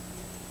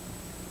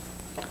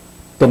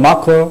 the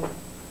marker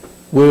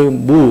will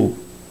move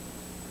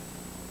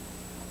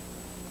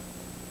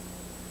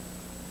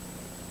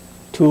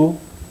to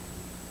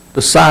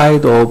the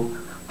side of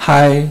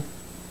high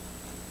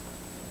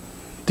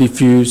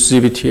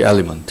diffusivity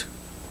element,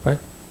 right?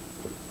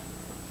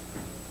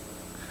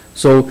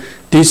 So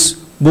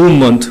this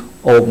movement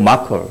of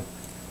marker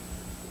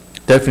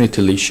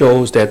definitely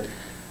shows that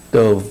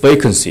the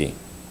vacancy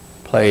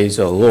plays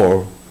a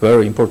role,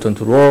 very important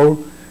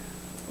role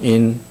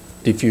in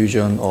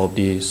diffusion of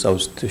the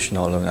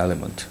substitutional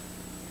element.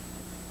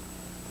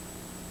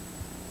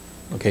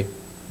 Okay.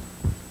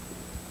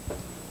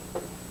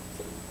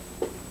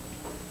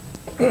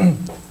 Now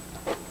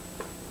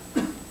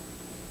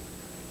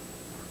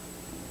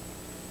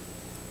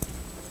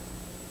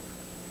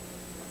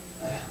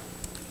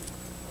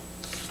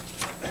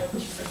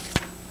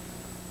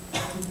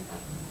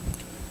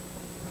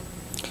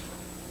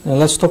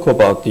let's talk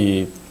about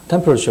the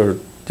temperature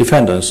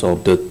dependence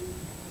of the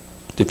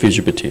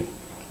diffusibility.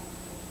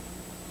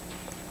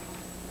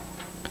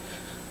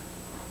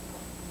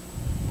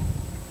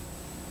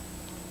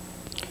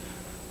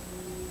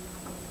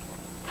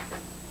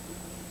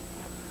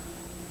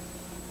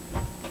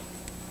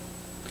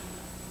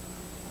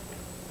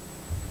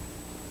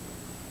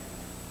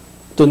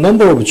 The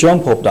number of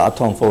jump of the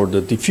atom for the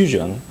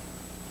diffusion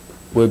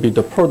will be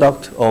the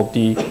product of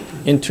the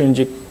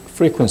intrinsic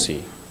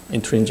frequency,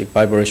 intrinsic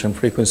vibration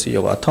frequency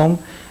of atom,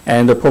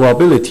 and the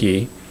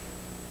probability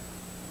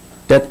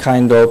that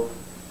kind of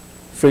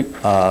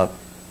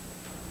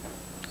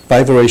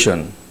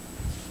vibration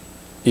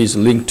is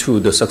linked to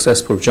the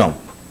successful jump.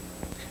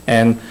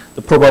 And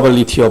the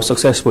probability of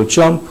successful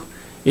jump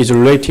is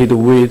related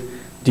with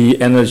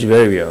the energy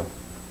barrier,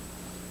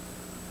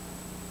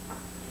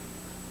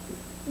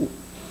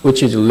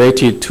 which is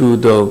related to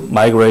the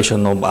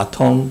migration of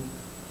atom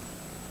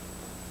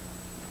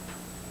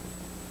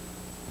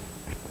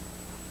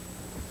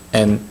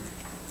and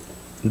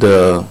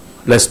the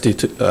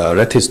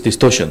lattice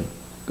distortion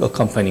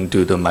accompanying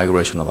to the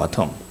migration of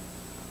atom.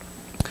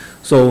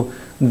 So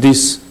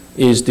this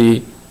is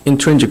the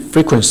intrinsic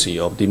frequency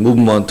of the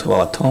movement of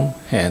atom,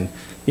 and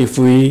if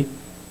we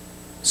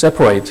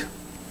separate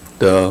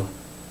the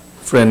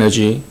free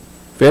energy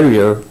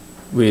barrier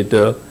with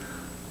the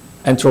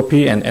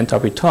entropy and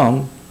enthalpy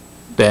term,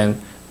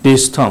 then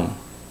this term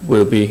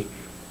will be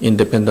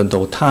independent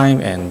of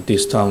time and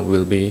this term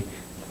will be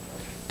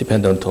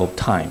dependent of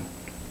time.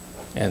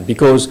 And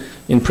because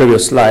in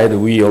previous slide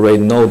we already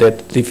know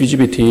that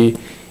diffusibility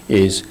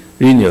is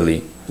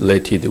linearly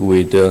related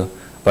with the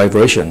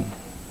vibration.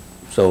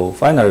 So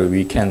finally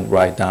we can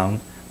write down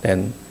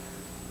then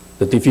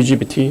the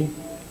diffusibility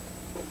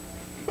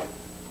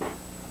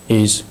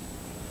is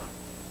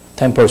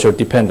temperature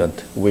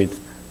dependent with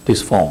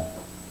this form.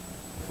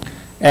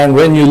 And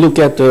when you look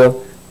at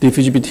the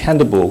diffusibility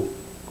handbook,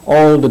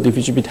 all the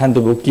diffusibility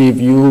handbook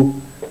give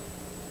you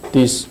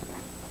this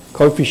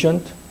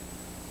coefficient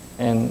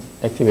and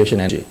activation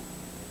energy,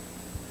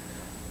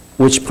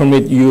 which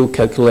permit you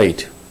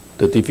calculate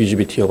the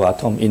diffusibility of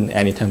atom in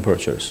any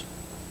temperatures.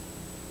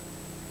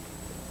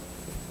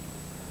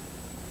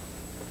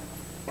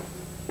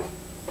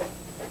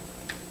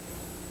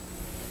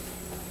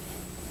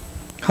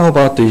 How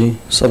about the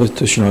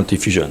substitutional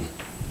diffusion?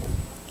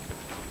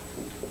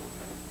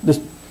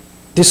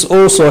 This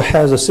also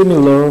has a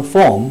similar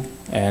form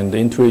and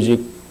intrinsic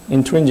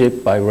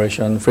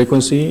vibration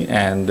frequency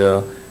and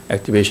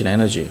activation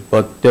energy,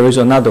 but there is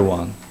another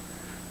one.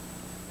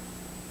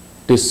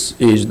 This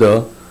is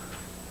the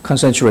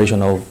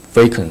concentration of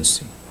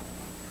vacancy.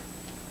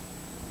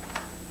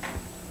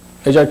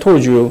 As I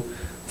told you,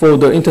 for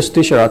the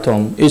interstitial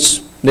atom,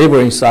 each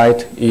neighboring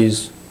site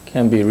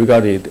can be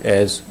regarded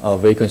as a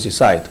vacancy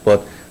site,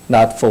 but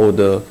not for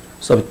the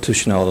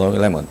substitutional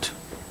element.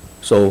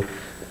 So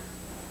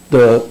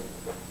the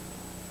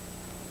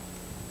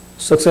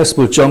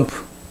successful jump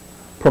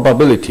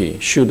probability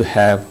should be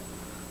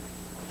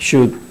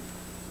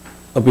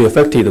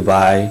affected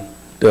by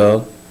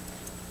the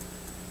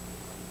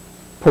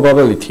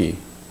probability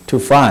to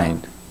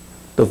find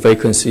the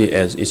vacancy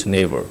as its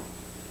neighbor,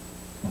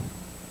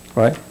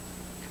 right?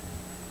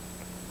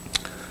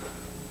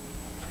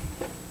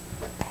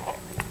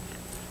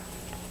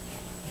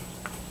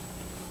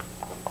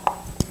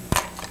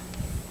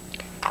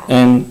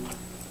 And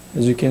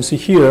as you can see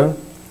here,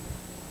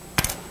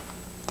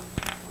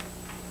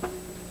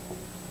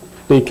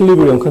 the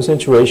equilibrium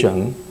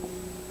concentration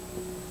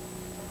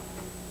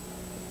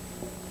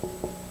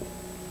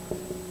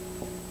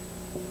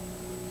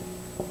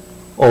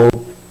of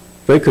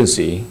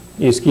vacancy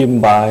is given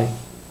by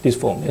this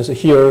form. As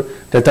here,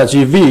 delta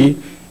GV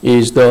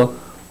is the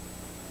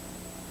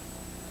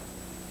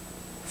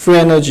free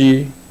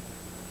energy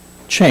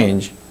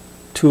change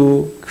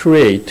to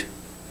create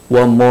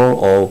 1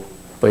 mole of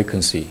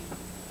vacancy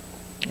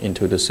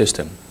into the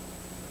system.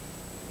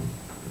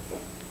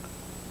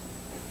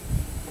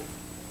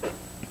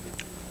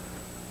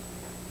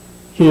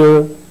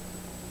 Here,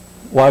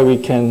 why we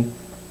can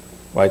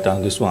write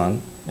down this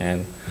one,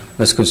 and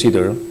let's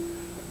consider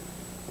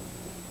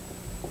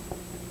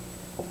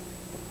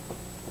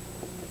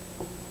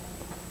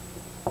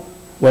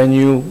when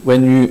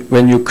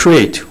you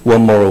create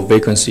 1 mole of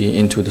vacancy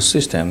into the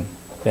system,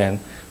 then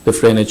the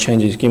free energy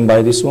change is given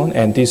by this one,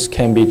 and this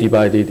can be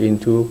divided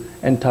into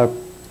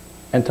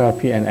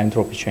enthalpy and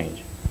entropy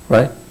change,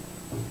 right?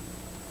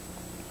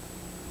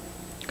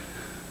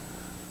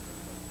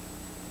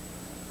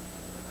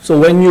 So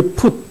when you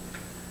put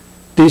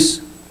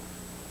this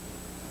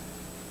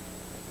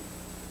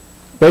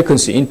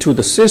vacancy into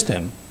the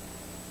system,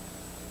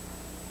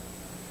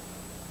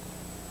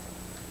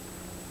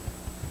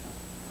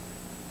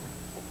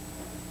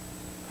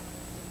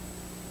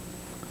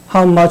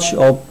 how much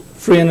of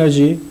free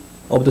energy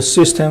of the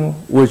system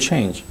will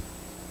change.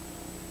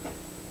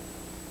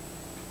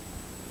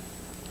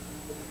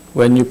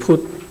 When you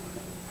put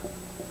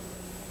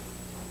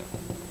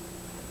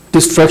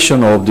this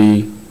fraction of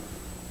the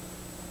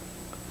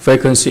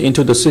vacancy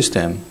into the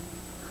system,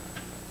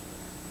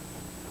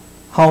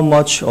 how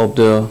much of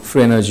the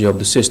free energy of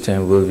the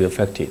system will be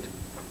affected?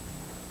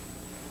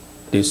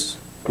 This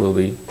will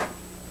be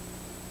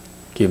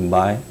given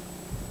by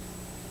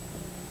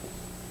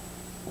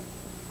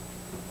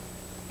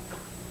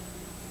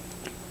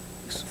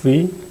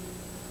V,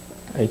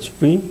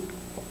 HV,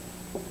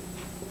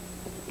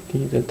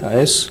 T delta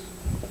S,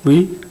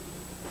 V,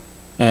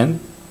 and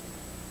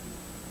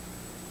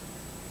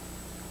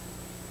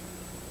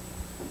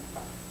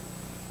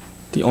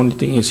the only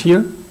thing is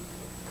here,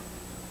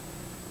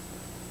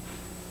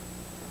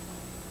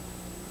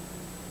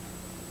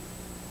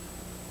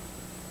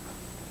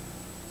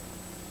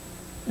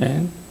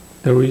 and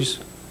there is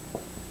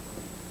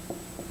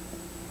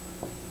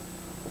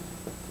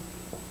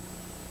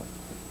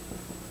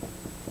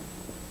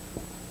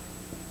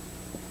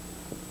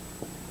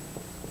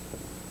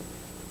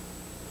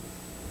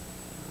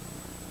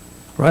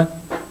right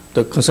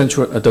the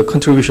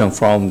contribution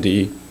from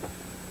the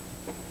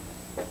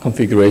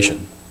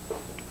configuration.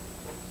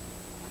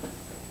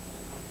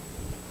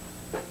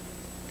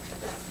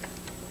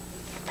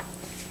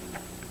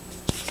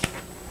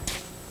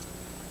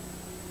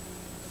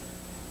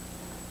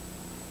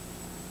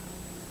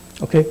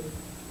 Okay.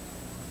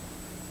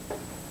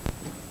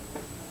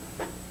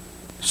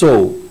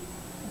 So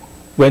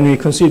when we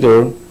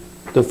consider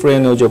the free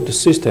energy of the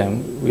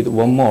system with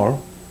 1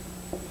 mole,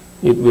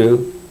 it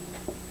will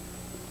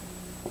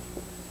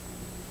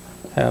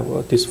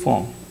have this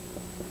form.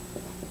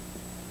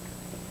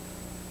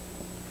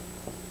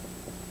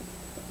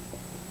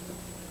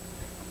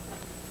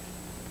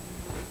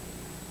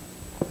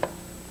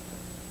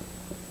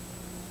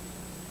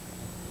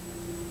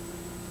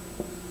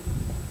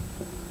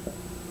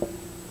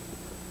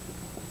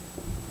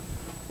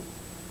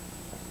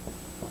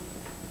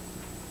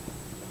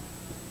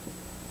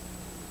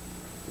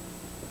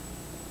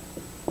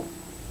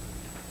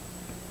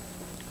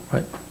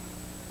 Right.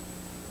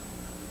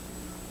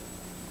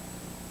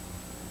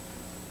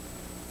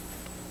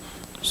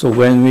 So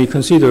when we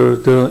consider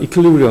the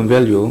equilibrium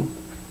value,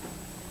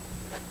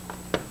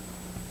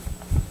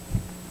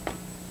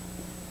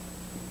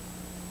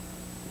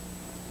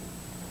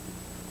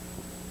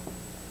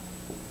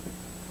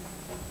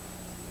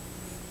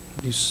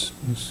 this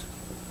is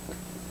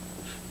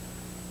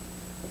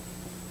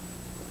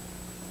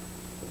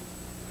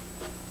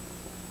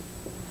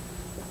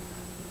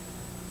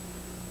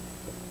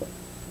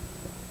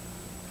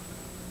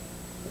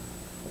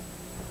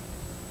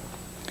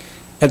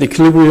at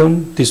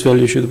equilibrium, this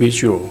value should be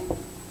 0,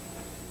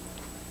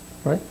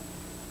 right?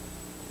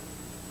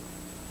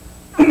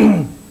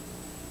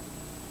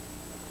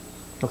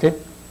 Okay?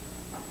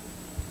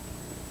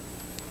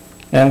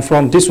 And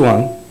from this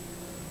one,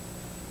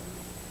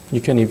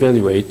 you can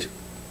evaluate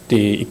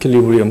the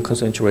equilibrium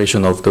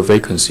concentration of the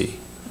vacancy,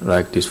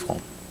 like this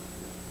form.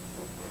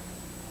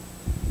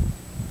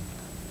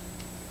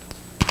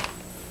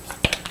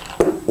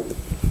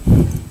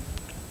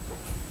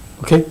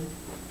 Okay?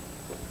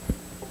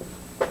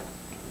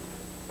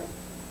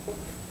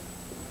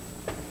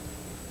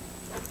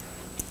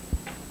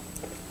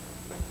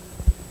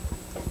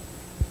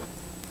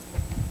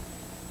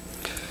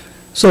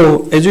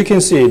 So as you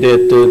can see,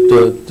 that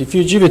the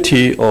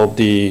diffusivity of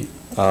the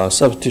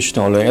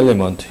substitutional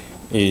element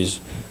is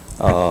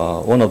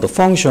one of the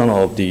functions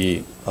of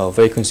the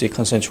vacancy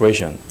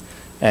concentration,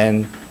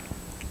 and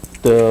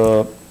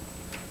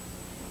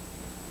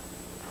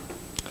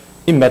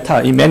in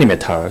many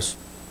metals,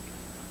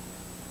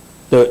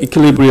 the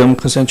equilibrium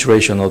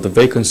concentration of the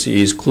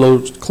vacancy is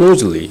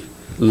closely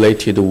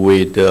related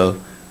with the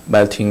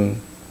melting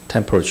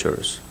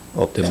temperatures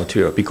of the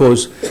material,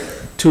 because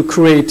to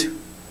create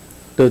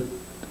the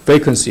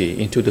vacancy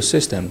into the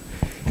system,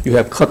 you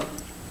have cut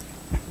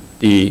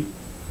the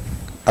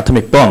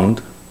atomic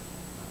bond,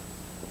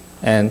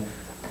 and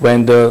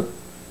when the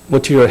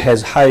material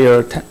has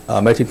higher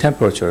melting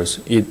temperatures,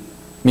 it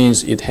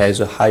means it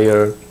has a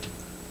higher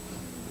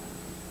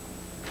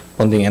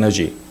bonding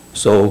energy.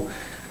 So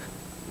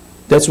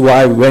that's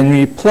why when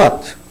we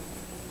plot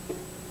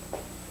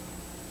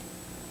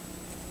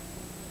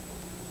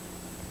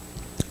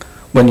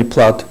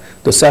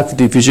the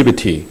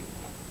self-diffusivity,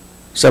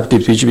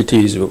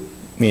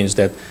 means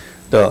that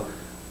the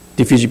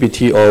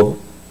diffusivity of,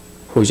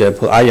 for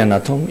example, iron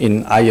atom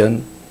in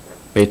iron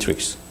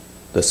matrix,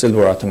 the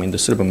silver atom in the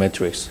silver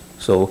matrix.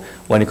 So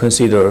when you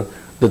consider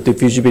the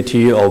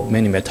diffusivity of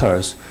many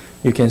metals,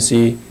 you can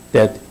see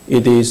that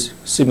it is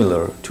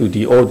similar to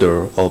the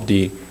order of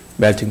the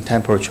melting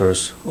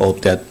temperatures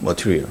of that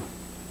material.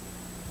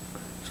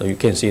 So you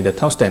can see that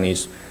tungsten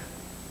is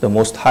the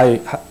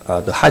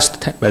the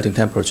highest melting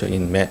temperature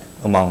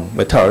among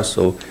metals.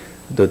 So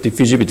the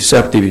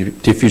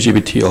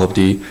self-diffusivity of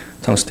the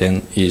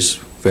tungsten is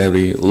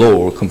very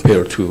low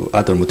compared to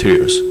other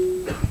materials.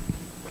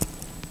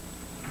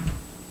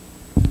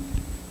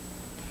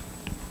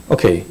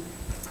 Okay,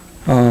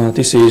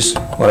 this is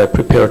what I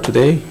prepared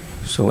today.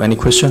 So any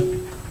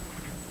question?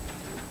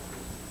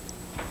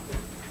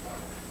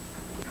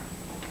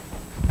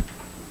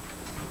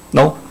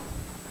 No?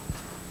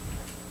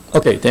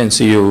 Okay, then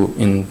see you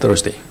in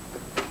Thursday.